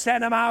place and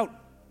sent them out.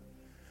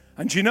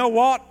 And you know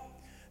what?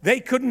 They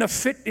couldn't have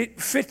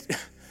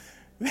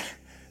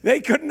They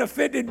couldn't have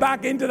fitted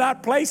back into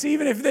that place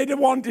even if they'd have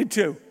wanted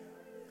to.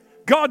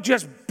 God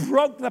just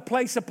broke the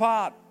place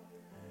apart.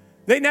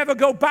 They never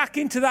go back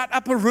into that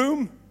upper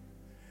room.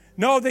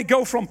 No, they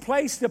go from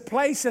place to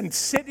place and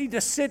city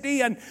to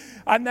city, and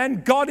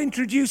then God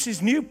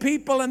introduces new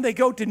people and they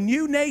go to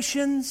new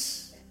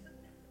nations.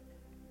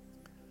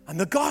 And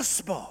the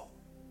gospel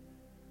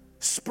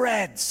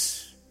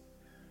spreads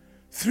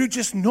through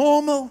just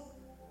normal,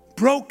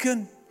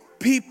 broken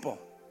people.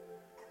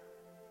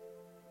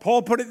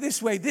 Paul put it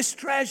this way, this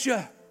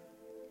treasure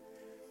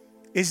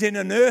is in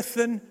an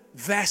earthen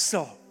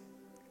vessel.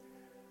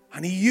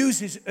 And he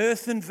uses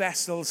earthen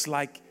vessels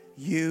like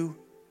you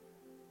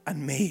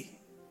and me.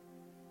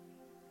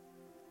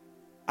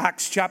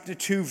 Acts chapter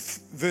 2,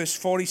 verse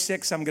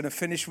 46, I'm going to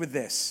finish with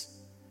this.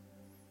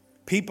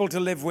 People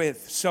to live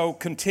with, so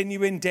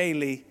continuing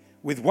daily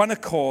with one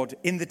accord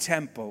in the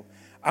temple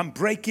and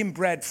breaking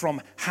bread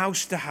from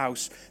house to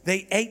house.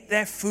 They ate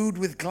their food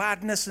with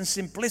gladness and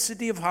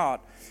simplicity of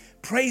heart,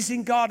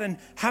 praising God and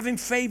having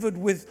favored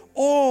with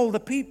all the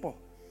people.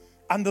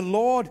 And the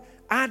Lord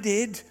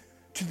added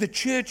to the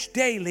church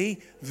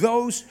daily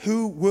those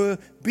who were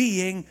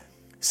being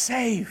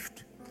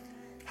saved.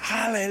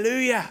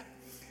 Hallelujah.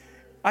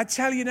 I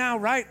tell you now,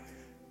 right?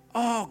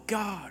 Oh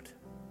God,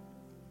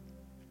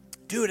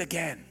 do it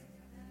again.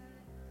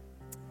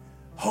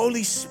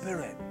 Holy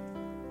Spirit,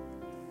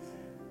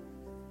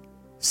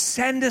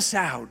 send us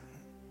out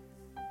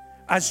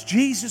as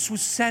Jesus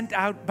was sent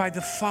out by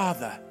the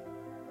Father.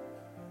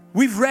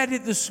 We've read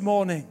it this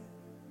morning.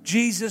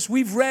 Jesus,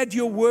 we've read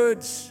your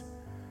words.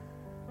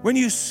 When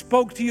you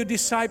spoke to your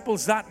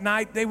disciples that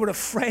night, they were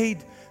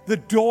afraid the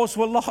doors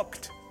were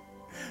locked.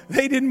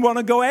 They didn't want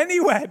to go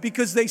anywhere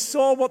because they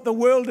saw what the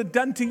world had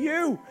done to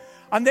you.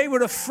 And they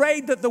were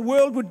afraid that the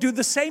world would do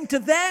the same to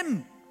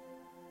them.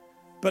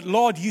 But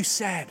Lord, you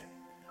said,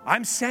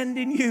 I'm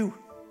sending you.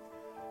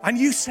 And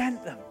you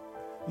sent them.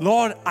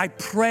 Lord, I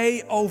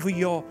pray over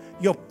your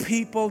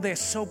people. They're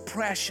so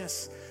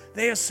precious.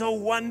 They are so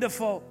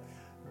wonderful.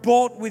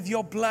 Bought with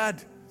your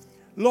blood.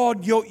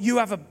 Lord, you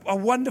have a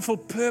wonderful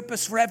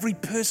purpose for every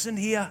person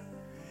here.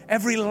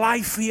 Every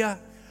life here.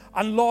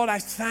 And Lord, I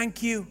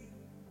thank you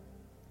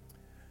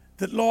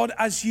that, Lord,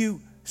 as you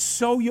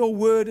sow your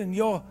word and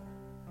your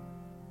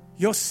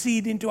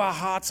seed into our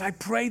hearts, I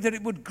pray that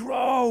it would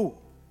grow.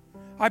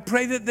 I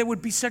pray that there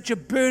would be such a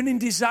burning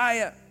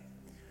desire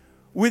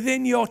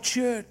within your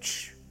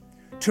church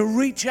to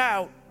reach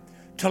out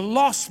to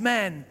lost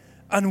men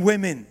and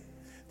women,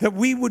 that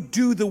we would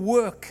do the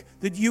work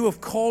that you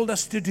have called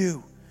us to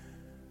do.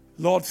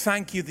 Lord,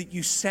 thank you that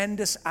you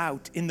send us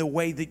out in the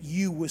way that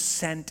you were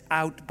sent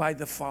out by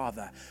the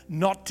Father,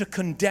 not to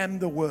condemn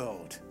the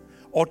world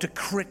or to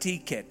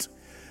critique it,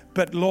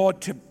 but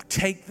Lord, to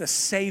take the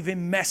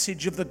saving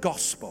message of the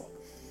gospel.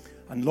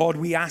 And Lord,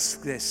 we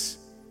ask this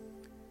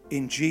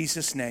in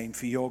Jesus' name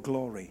for your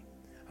glory.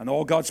 And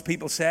all God's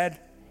people said,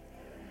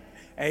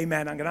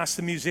 amen. I'm going to ask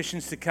the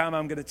musicians to come.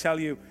 I'm going to tell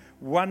you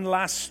one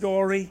last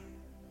story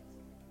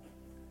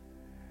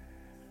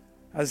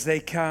as they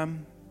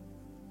come,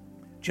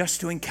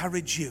 just to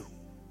encourage you.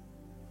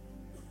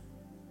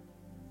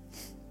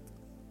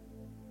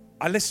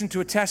 I listened to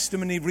a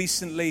testimony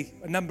recently,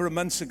 a number of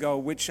months ago,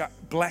 which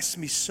blessed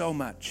me so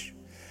much.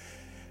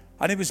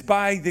 And it was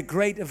by the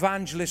great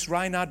evangelist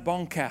Reinhard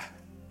Bonnke.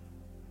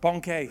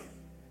 Bonnke.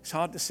 It's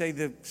hard to say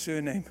the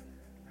surname.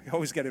 I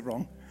always get it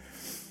wrong.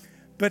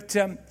 But,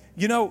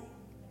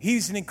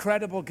 he's an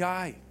incredible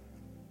guy.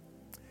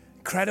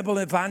 Incredible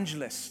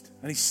evangelist.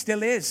 And he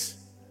still is.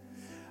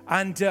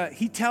 And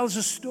he tells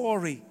a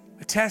story,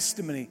 a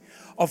testimony,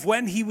 of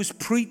when he was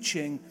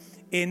preaching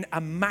in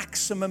a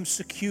maximum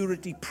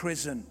security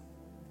prison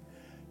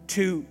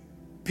to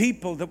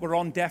people that were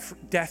on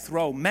death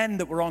row, men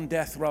that were on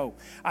death row.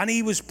 And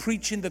he was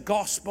preaching the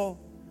gospel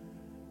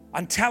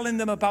and telling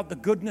them about the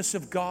goodness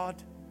of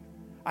God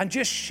and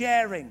just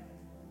sharing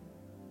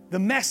the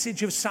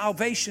message of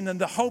salvation and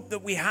the hope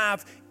that we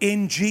have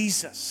in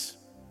Jesus.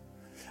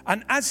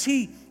 And as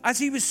he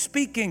was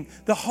speaking,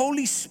 the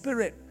Holy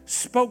Spirit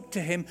spoke to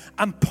him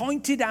and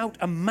pointed out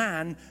a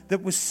man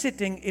that was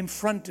sitting in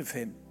front of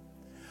him.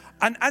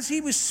 And as he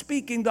was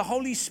speaking, the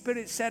Holy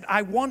Spirit said,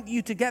 I want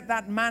you to get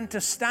that man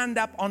to stand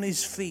up on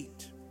his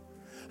feet.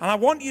 And I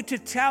want you to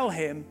tell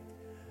him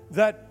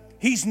that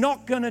he's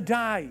not going to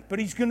die, but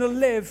he's going to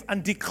live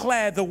and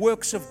declare the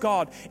works of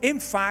God.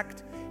 In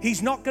fact,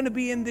 he's not going to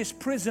be in this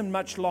prison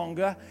much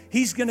longer.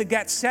 He's going to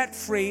get set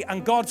free,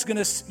 and God's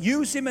going to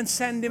use him and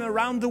send him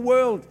around the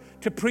world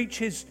to preach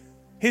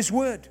his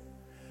word.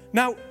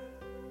 Now,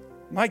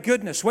 my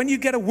goodness, when you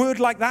get a word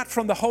like that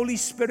from the Holy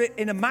Spirit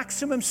in a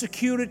maximum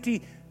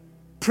security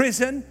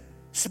prison,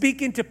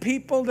 speaking to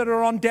people that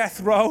are on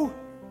death row,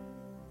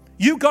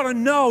 you got to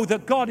know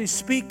that God is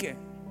speaking.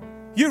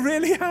 You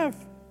really have.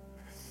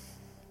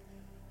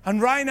 And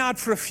Reinhard,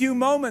 for a few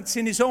moments,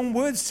 in his own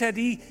words, said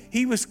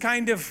he was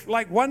kind of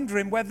like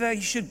wondering whether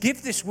he should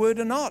give this word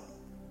or not.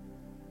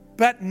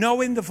 But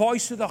knowing the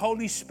voice of the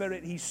Holy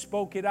Spirit, he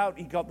spoke it out.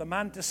 He got the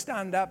man to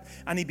stand up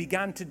and he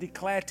began to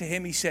declare to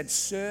him, he said,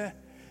 Sir,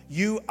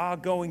 you are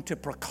going to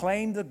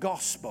proclaim the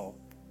gospel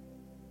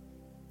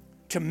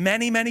to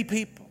many, many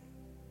people.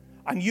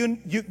 And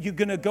you're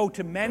going to go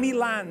to many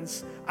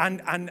lands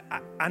and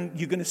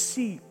you're going to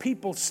see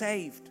people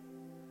saved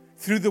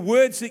through the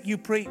words that you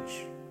preach.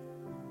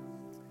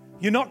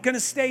 You're not going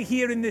to stay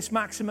here in this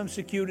maximum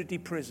security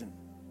prison.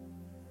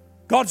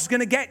 God's going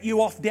to get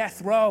you off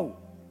death row.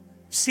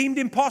 Seemed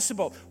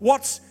impossible.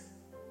 What's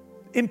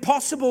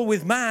impossible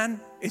with man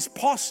is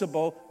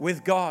possible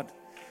with God.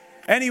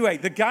 Anyway,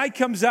 the guy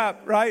comes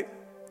up, right?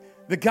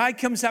 The guy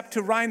comes up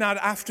to Reinhard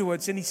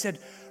afterwards and he said,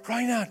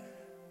 Reinhard,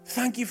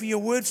 thank you for your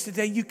words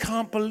today. I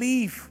can't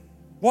believe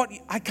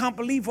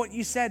what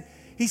you said.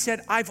 He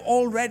said, I've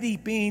already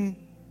been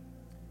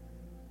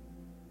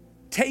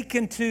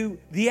taken to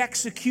the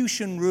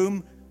execution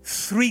room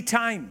 3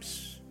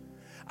 times.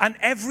 And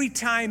every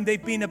time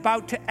they've been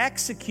about to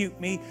execute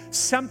me,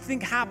 something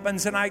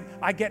happens and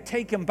I get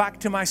taken back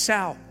to my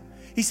cell.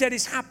 He said,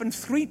 it's happened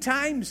 3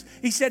 times.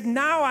 He said,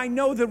 now I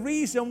know the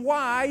reason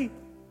why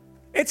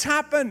it's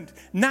happened.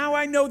 Now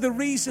I know the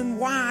reason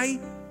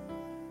why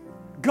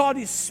God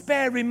is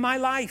sparing my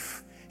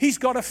life. He's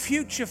got a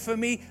future for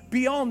me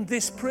beyond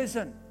this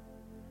prison.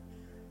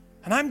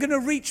 And I'm going to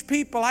reach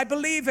people. I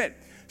believe it.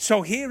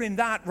 So hearing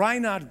that,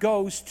 Reinhard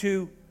goes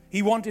to,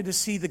 he wanted to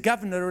see the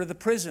governor of the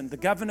prison. The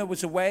governor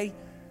was away.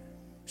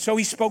 So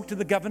he spoke to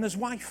the governor's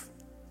wife.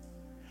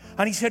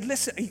 And he said,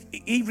 listen,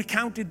 he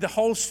recounted the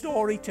whole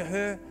story to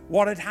her,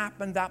 what had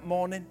happened that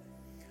morning.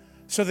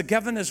 So the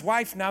governor's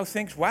wife now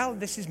thinks, well,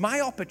 this is my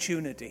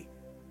opportunity.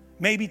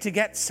 Maybe to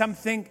get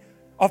something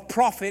of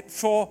profit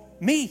for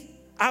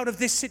me out of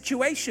this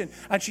situation.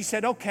 And she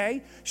said,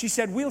 okay. She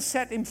said, we'll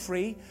set him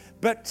free,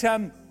 but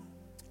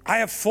I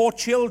have 4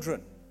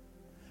 children,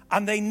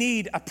 and they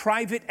need a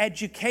private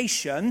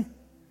education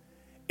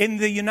in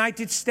the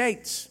United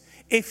States.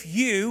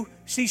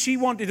 She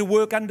wanted to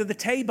work under the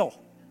table,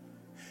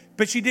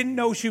 but she didn't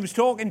know who she was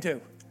talking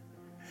to.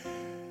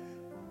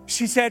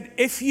 She said,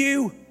 if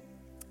you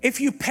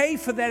pay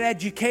for their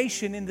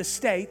education in the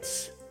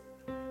States,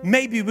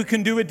 maybe we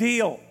can do a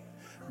deal.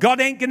 God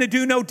ain't going to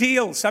do no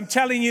deals. I'm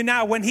telling you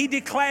now, when he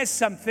declares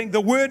something, the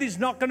word is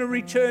not going to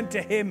return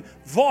to him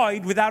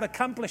void without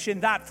accomplishing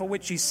that for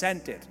which he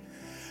sent it.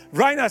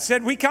 Reinhard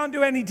said, we can't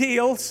do any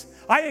deals.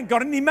 I ain't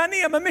got any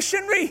money. I'm a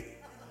missionary.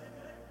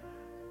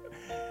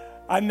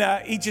 And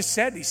he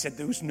said,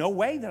 there was no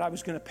way that I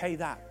was going to pay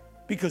that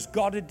because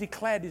God had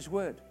declared his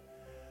word.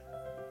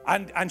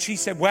 And she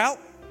said,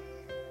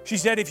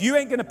 if you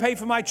ain't going to pay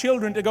for my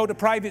children to go to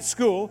private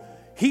school,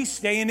 he's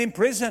staying in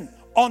prison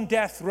on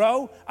death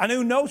row, and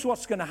who knows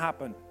what's going to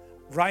happen.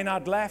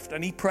 Reinhard left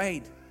and he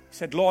prayed. He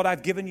said, Lord,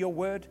 I've given your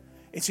word.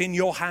 It's in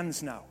your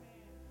hands now.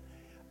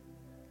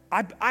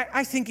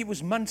 I think it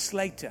was months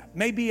later,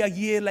 maybe a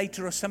year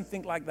later or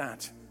something like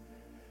that.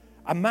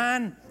 A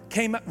man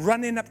came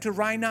running up to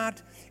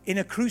Reinhard in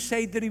a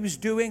crusade that he was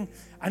doing,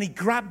 and he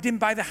grabbed him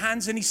by the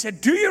hands and he said,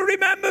 do you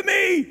remember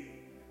me?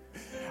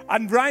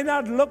 And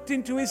Reinhard looked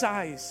into his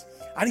eyes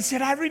and he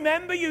said, I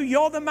remember you.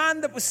 You're the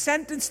man that was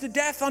sentenced to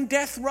death on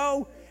death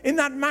row in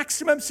that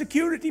maximum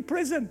security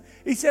prison.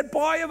 He said,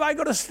 boy, have I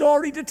got a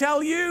story to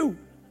tell you.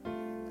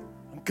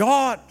 And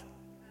God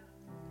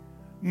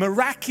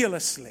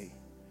miraculously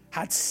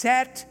had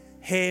set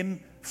him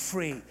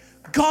free.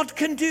 God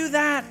can do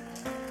that.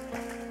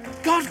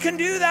 God can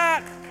do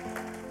that.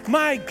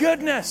 My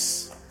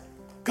goodness.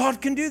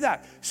 God can do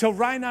that. So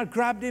Reinhard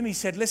grabbed him. He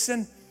said,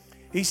 listen,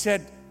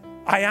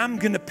 I am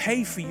going to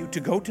pay for you to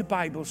go to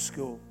Bible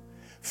school,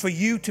 for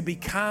you to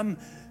become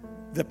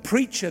the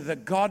preacher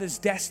that God has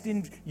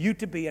destined you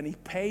to be. And he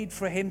paid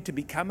for him to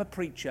become a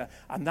preacher.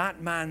 And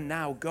that man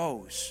now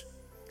goes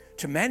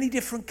to many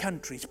different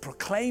countries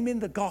proclaiming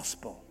the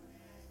gospel,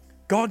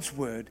 God's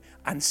word,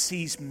 and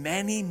sees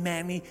many,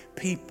 many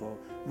people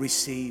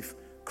receive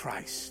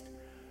Christ.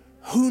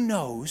 Who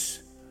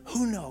knows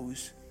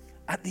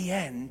at the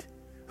end,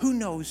 who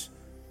knows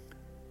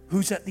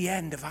who's at the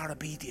end of our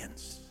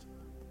obedience?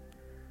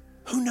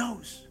 Who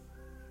knows?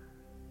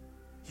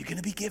 You're going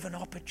to be given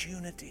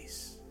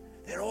opportunities.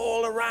 They're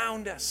all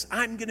around us.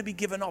 I'm going to be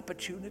given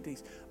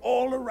opportunities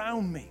all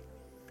around me.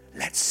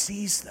 Let's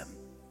seize them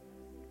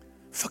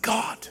for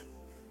God.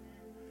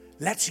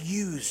 Let's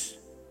use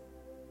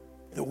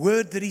the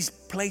word that he's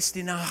placed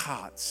in our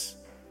hearts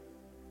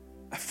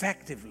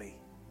effectively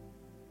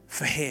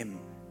for him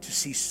to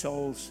see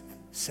souls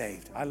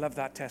saved. I love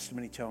that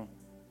testimony, Tone.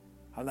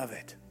 I love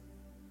it.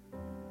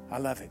 I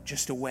love it.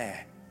 Just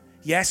aware.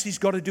 Yes, he's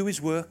got to do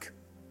his work,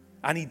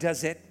 and he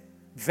does it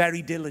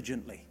very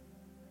diligently.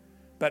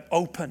 But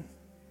open,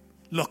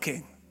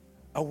 looking,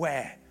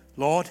 aware.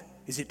 Lord,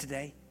 is it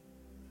today?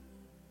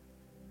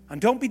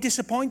 And don't be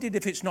disappointed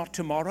if it's not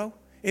tomorrow.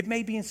 It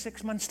may be in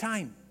 6 months'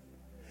 time.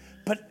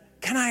 But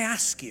can I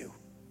ask you,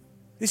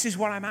 this is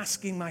what I'm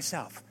asking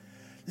myself.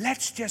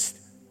 Let's just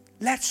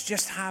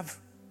have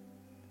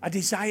a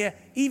desire,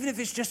 even if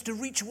it's just to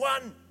reach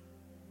one.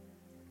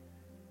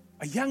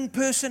 A young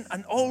person,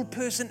 an old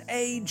person,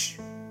 age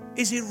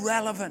is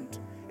irrelevant.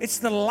 It's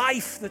the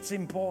life that's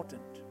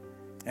important.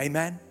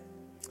 Amen.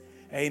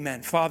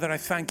 Amen. Father, I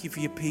thank you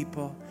for your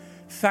people.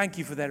 Thank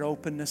you for their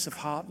openness of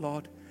heart,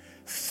 Lord.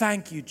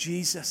 Thank you,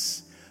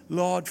 Jesus,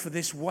 Lord, for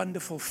this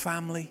wonderful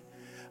family.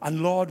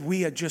 And Lord,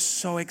 we are just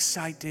so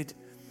excited,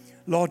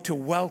 Lord, to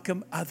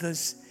welcome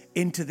others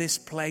into this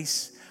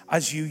place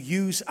as you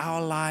use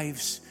our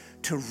lives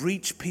to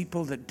reach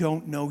people that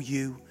don't know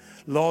you.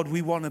 Lord,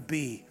 we want to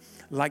be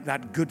like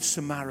that Good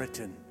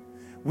Samaritan.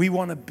 We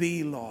want to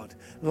be, Lord,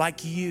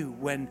 like you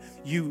when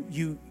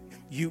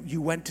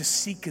you went to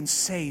seek and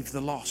save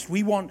the lost.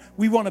 We want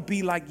to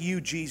be like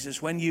you,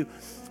 Jesus, when you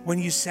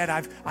said,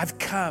 I've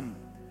come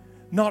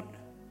not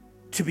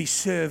to be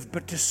served,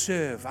 but to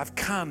serve. I've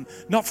come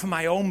not for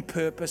my own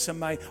purpose and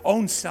my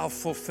own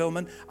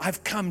self-fulfillment.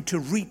 I've come to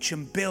reach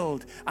and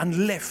build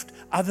and lift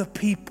other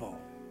people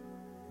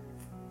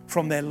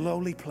from their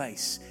lowly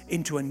place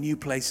into a new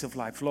place of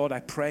life. Lord,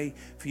 I pray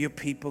for your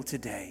people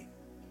today.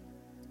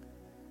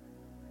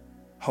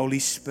 Holy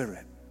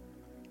Spirit,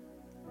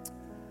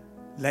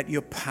 let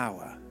your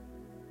power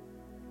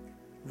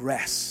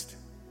rest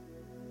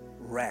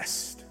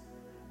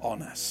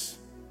on us.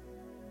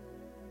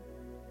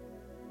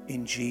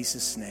 In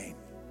Jesus' name,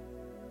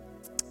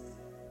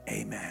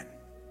 amen.